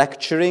 He was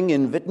lecturing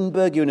in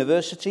Wittenberg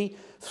University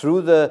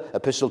through the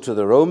Epistle to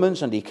the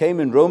Romans, and he came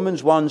in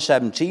Romans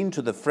 1:17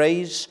 to the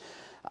phrase,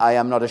 I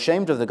am not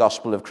ashamed of the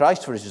gospel of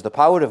Christ, for it is the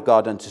power of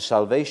God unto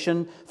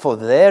salvation, for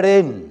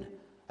therein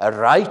a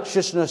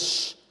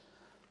righteousness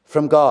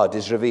from God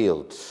is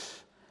revealed.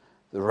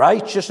 The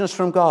righteousness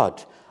from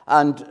God.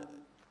 And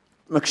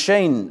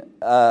McShane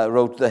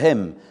wrote the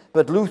hymn,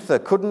 but Luther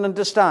couldn't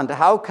understand,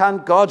 how can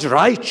God's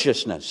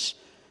righteousness,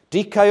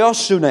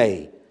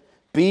 dikaiosune,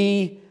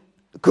 be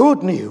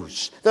good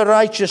news? The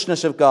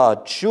righteousness of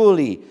God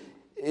surely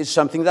is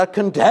something that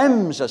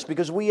condemns us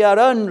because we are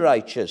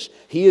unrighteous.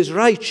 He is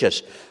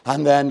righteous.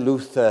 And then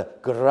Luther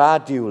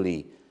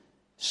gradually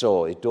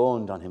saw, it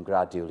dawned on him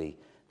gradually,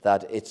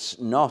 that it's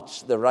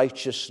not the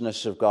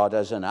righteousness of God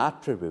as an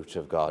attribute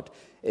of God.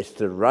 It's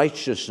the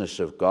righteousness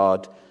of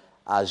God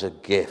as a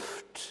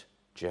gift.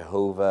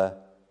 Jehovah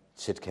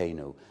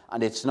Tzidkenu.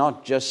 And it's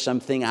not just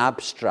something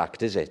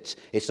abstract, is it?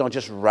 It's not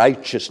just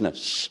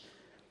righteousness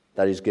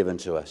that is given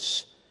to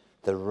us.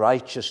 The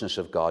righteousness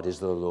of God is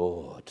the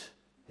Lord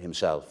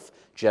himself.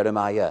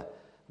 Jeremiah,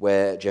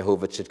 where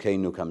Jehovah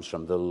Tzidkenu comes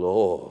from, the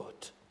Lord,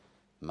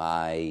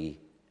 my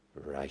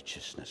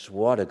righteousness.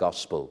 What a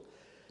gospel,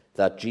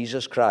 that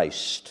Jesus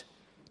Christ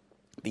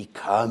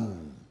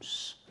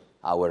becomes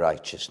our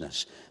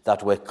righteousness,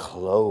 that we're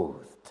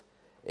clothed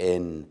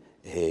in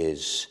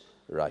his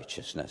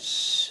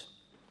righteousness.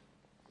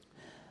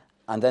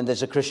 And then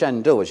there's a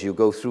crescendo as you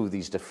go through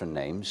these different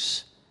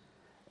names.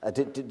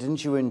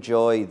 Didn't you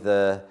enjoy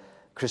the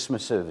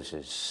Christmas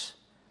services?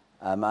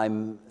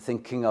 I'm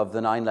thinking of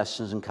the 9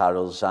 lessons and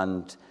carols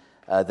and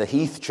the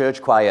Heath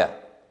Church Choir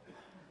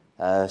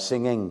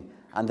singing.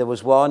 And there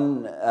was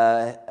one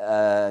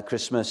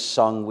Christmas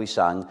song we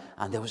sang,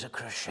 and there was a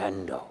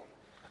crescendo.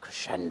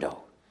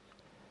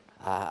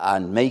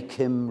 And make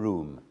him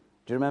room.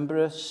 Do you remember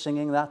us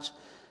singing that?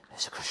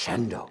 There's a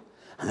crescendo.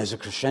 And there's a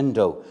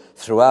crescendo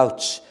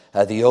throughout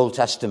the Old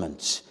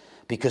Testament,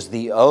 because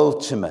the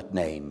ultimate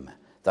name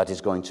that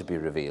is going to be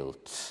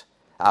revealed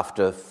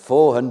after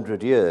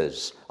 400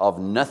 years of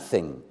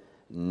nothing,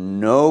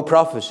 no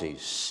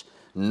prophecies,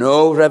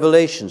 no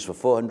revelations for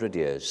 400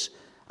 years,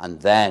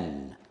 and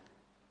then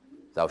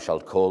thou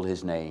shalt call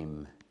his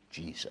name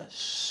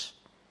Jesus.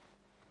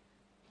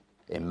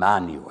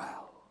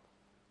 Emmanuel,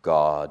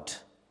 God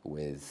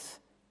with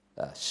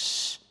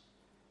us.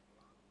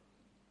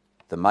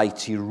 The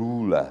mighty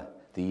ruler,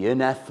 the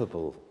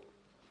ineffable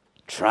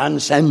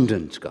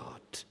transcendent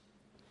God,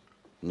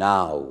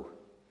 now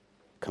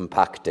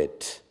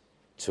compacted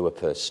to a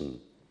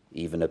person,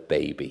 even a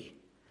baby.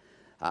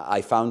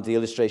 I found the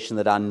illustration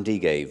that Andy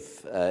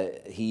gave,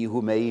 he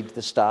who made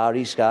the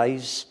starry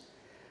skies.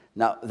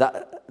 Now,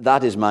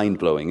 that is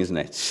mind-blowing, isn't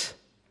it?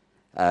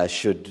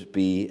 Should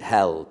be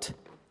held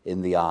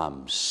in the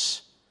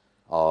arms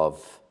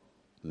of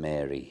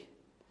Mary.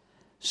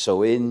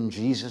 So in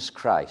Jesus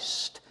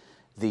Christ,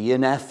 the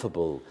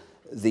ineffable,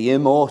 the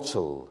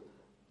immortal,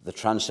 the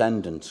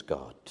transcendent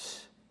God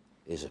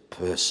is a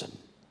person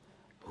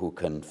who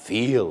can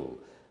feel,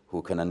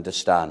 who can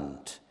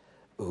understand,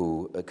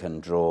 who can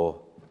draw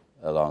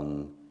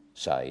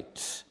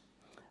alongside.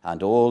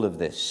 And all of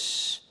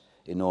this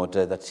in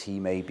order that he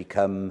may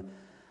become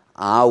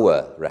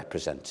our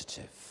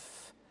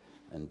representative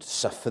and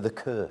suffer the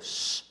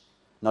curse,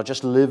 not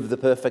just live the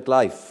perfect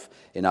life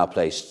in our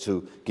place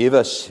to give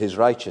us his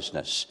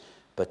righteousness,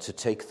 but to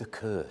take the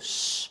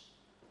curse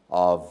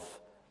of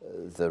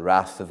the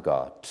wrath of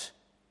God.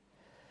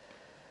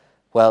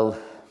 Well,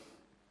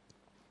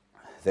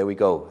 there we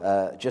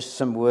go. Just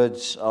some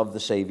words of the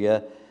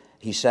Saviour.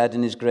 He said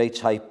in his great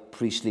high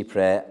priestly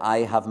prayer, I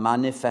have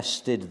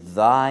manifested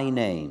thy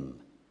name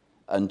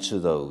unto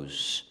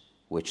those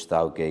which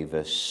thou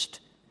gavest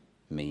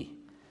me.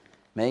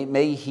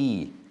 May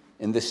he,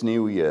 in this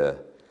new year,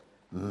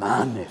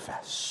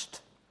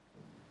 manifest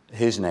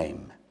his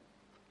name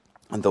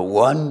and the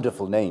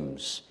wonderful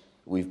names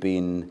we've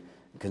been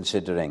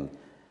considering.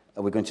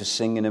 We're going to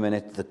sing in a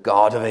minute, the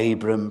God of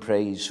Abram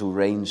praise, who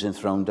reigns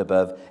enthroned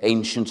above,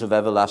 ancient of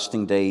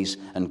everlasting days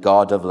and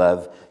God of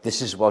love.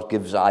 This is what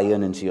gives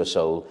iron into your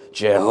soul.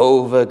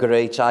 Jehovah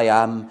great I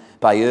am,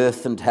 by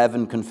earth and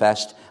heaven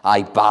confessed,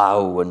 I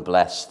bow and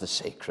bless the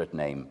sacred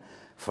name,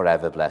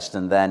 forever blessed.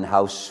 And then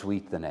how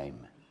sweet the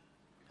name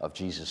of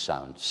Jesus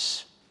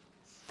sounds.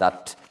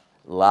 That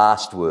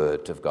last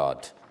word of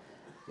God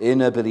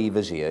in a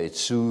believer's ear, it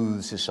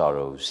soothes his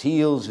sorrows,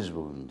 heals his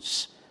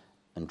wounds,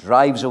 and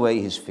drives away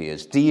his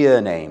fears.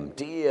 Dear name,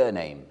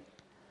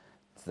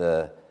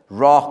 the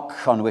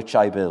rock on which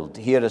I build.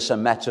 Here are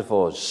some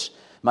metaphors.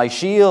 My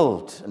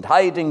shield and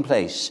hiding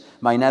place,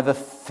 my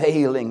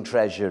never-failing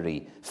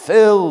treasury,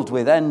 filled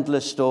with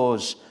endless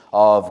stores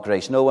of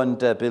grace. No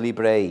wonder Billy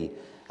Bray,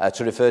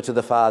 to refer to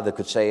the Father,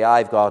 could say,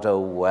 I've got a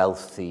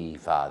wealthy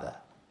Father.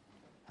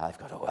 I've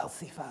got a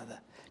wealthy Father.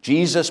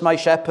 Jesus, my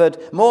shepherd.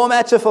 More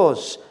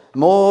metaphors,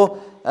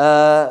 more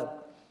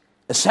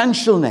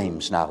essential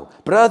names now.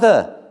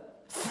 Brother,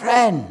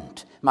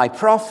 friend, my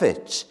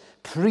prophet,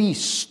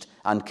 priest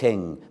and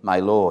king, my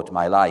Lord,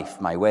 my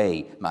life, my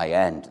way, my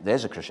end.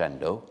 There's a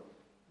crescendo.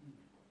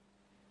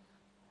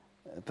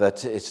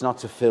 But it's not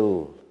to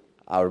fill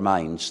our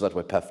minds so that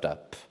we're puffed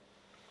up.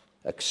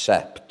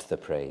 Accept the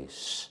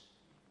praise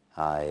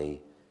I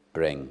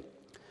bring.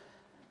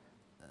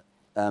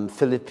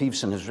 Philip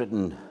Peveson has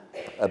written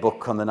a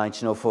book on the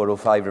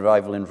 1904-05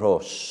 revival in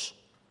Rhos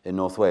in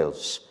North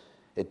Wales.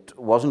 It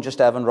wasn't just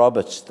Evan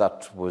Roberts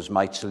that was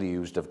mightily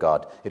used of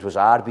God. It was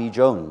R.B.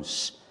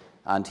 Jones,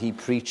 and he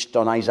preached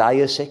on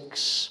Isaiah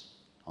 6,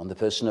 on the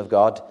person of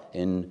God,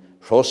 in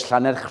Rhos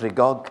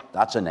Llanerchrugog.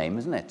 That's a name,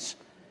 isn't it?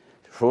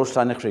 Rhos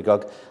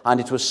Llanerchrugog. And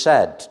it was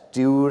said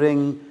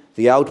during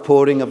the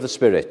outpouring of the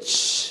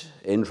spirits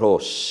in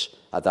Rhos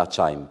at that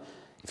time,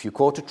 if you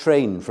caught a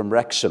train from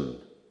Wrexham,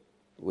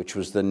 which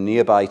was the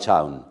nearby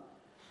town,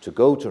 to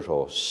go to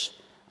Rhos,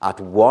 at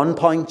one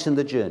point in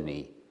the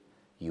journey,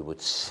 you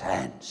would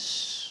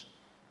sense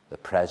the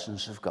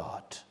presence of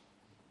God.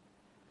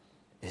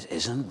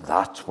 Isn't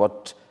that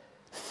what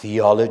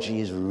theology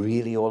is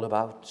really all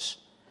about?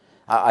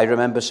 I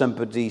remember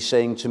somebody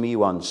saying to me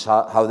once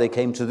how they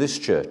came to this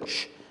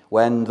church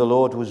when the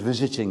Lord was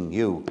visiting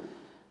you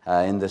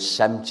in the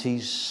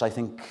 70s, I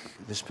think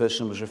this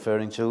person was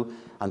referring to,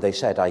 and they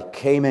said, I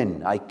came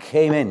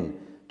in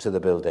to the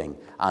building,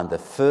 and the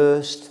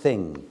first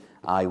thing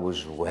I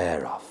was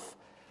aware of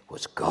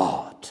was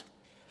God.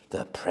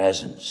 The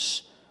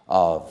presence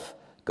of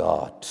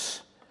God.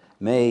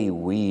 May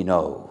we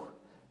know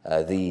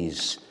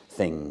these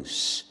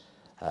things.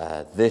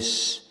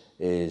 This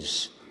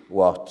is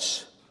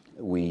what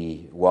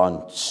we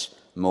want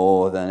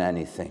more than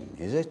anything,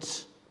 is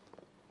it?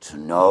 To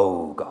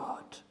know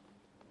God.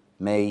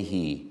 May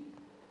he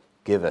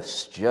give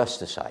us just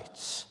the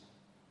sights,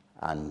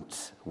 and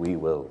we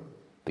will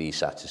be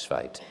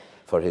satisfied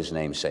for his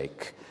name's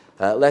sake.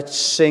 Let's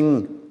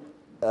sing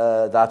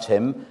that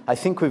hymn. I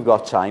think we've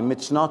got time.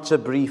 It's not a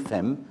brief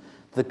hymn.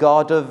 The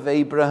God of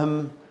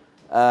Abraham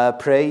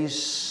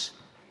praise.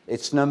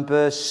 It's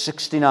number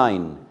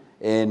 69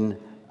 in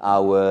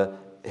our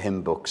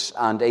hymn books.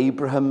 And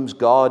Abraham's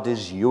God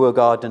is your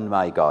God and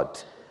my God,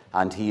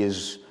 and he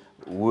is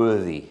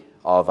worthy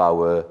of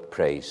our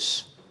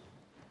praise.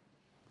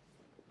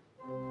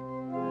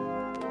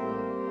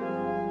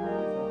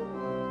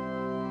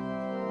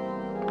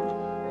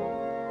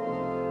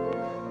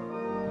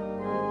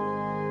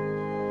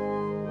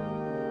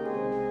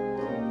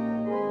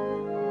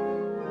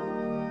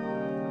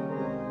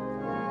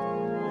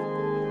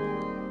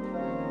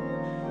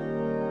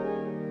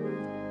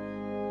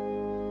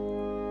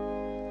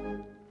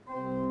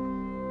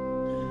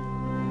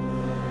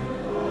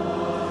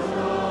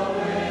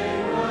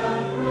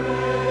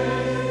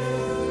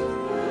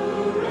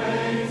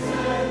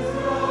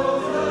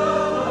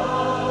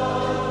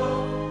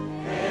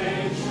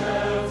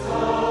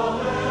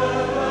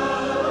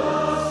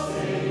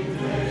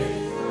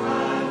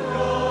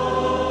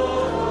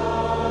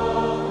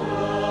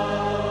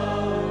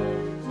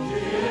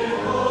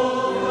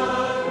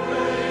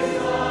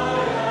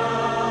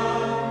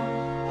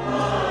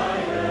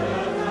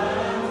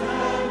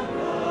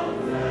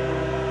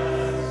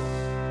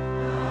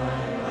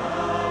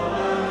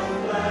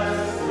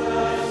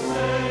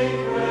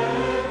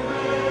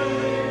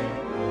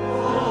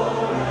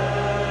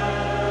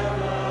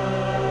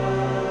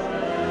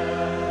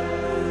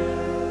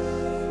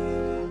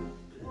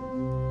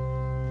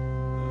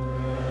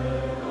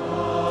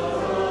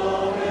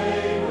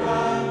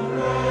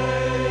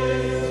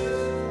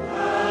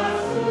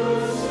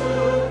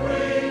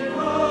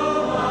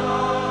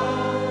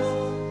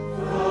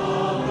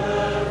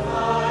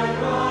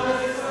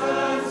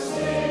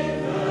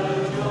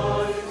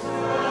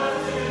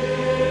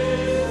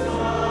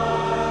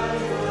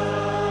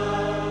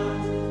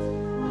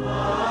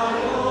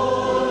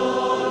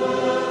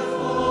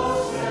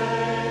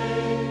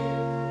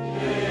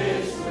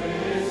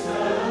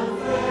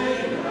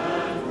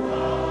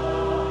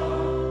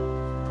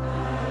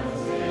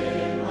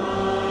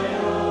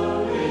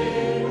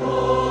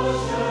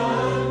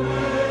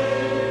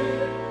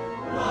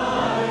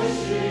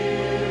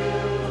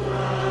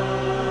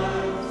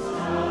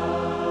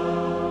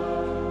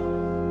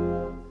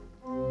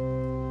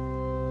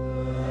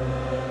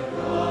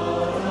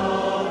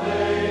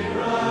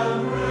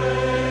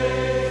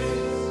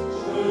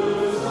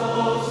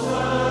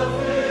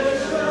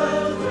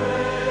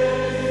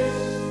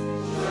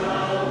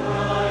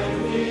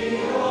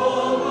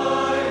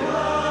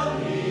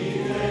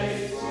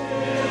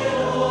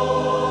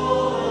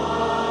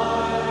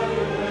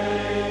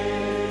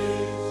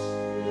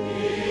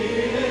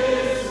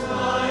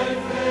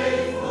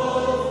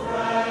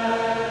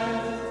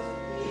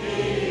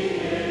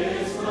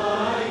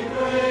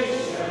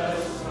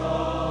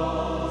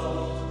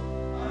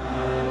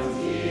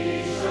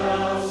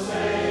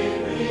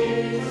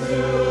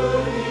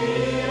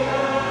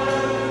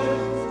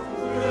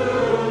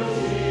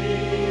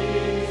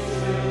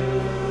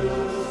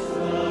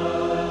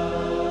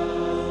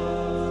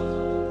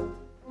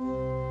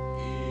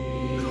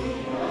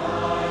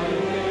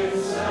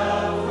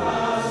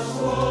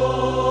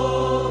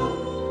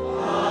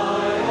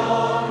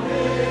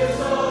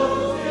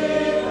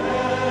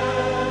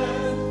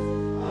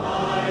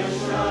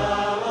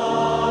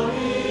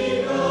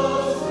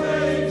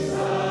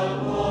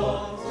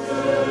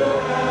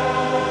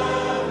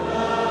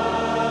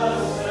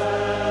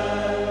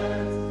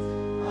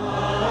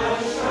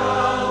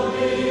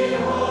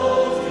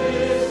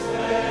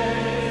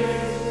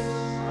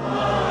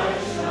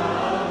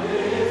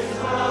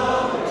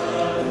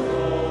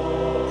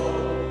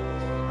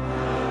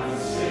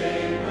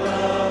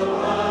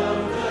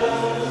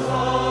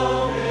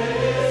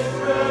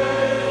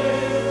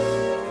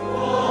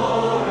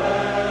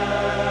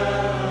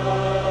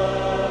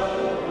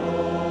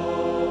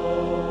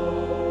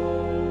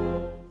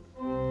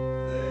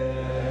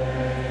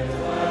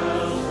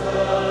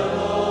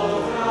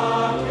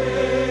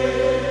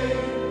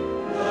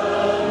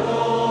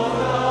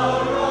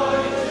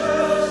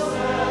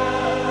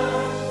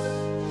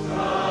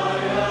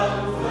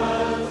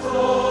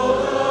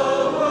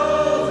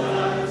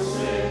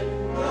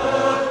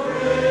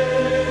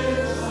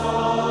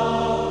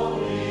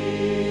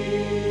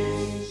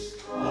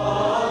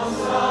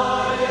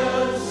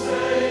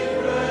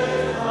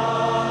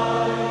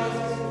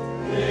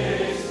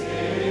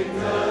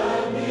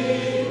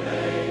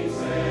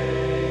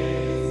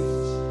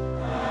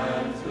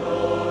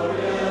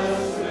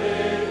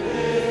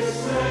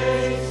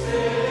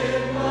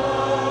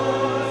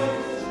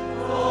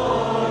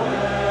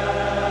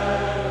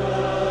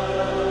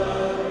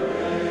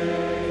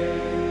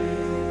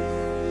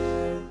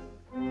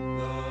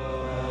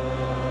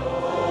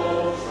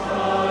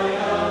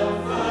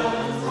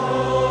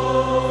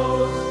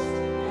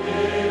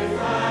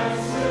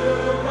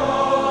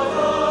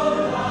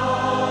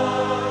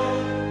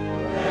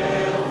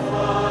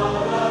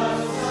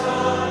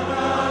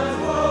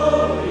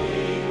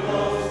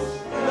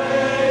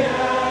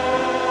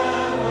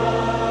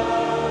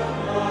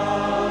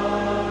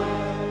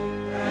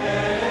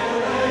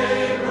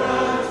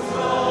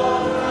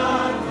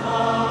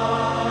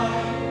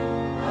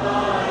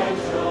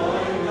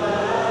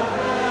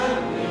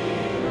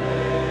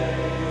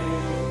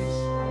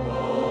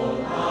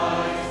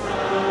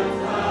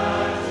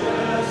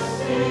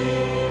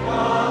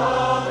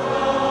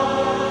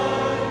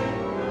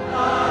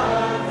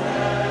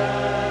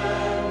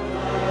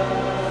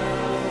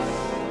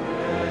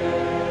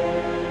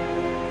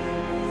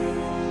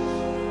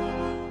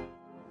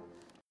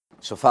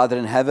 So, Father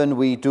in heaven,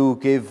 we do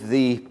give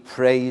thee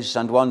praise,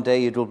 and one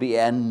day it will be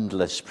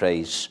endless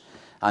praise,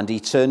 and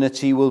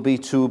eternity will be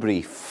too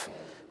brief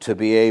to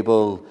be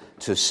able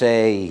to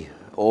say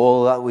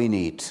all that we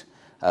need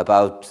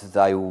about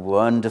thy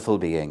wonderful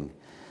being.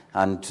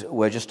 And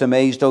we're just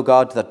amazed, O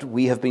God, that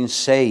we have been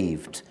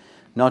saved,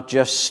 not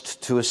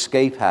just to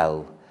escape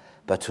hell,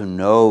 but to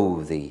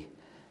know thee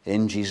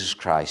in Jesus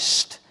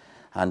Christ.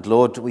 And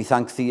Lord, we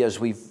thank thee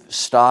as we've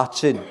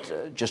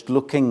started just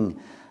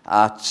looking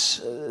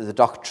at the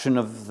doctrine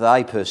of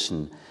thy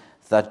person,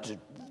 that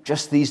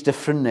just these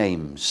different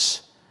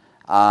names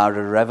are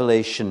a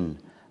revelation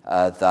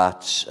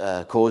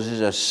that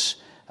causes us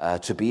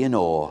to be in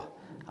awe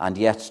and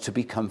yet to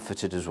be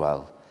comforted as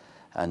well.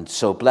 And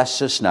so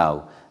bless us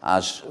now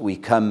as we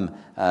come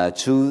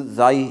to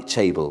thy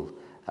table,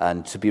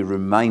 and to be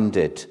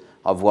reminded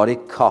of what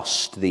it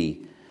cost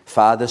thee,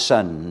 Father,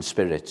 Son, and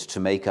Spirit,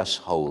 to make us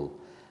whole.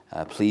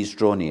 Please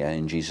draw near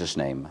in Jesus'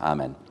 name.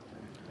 Amen.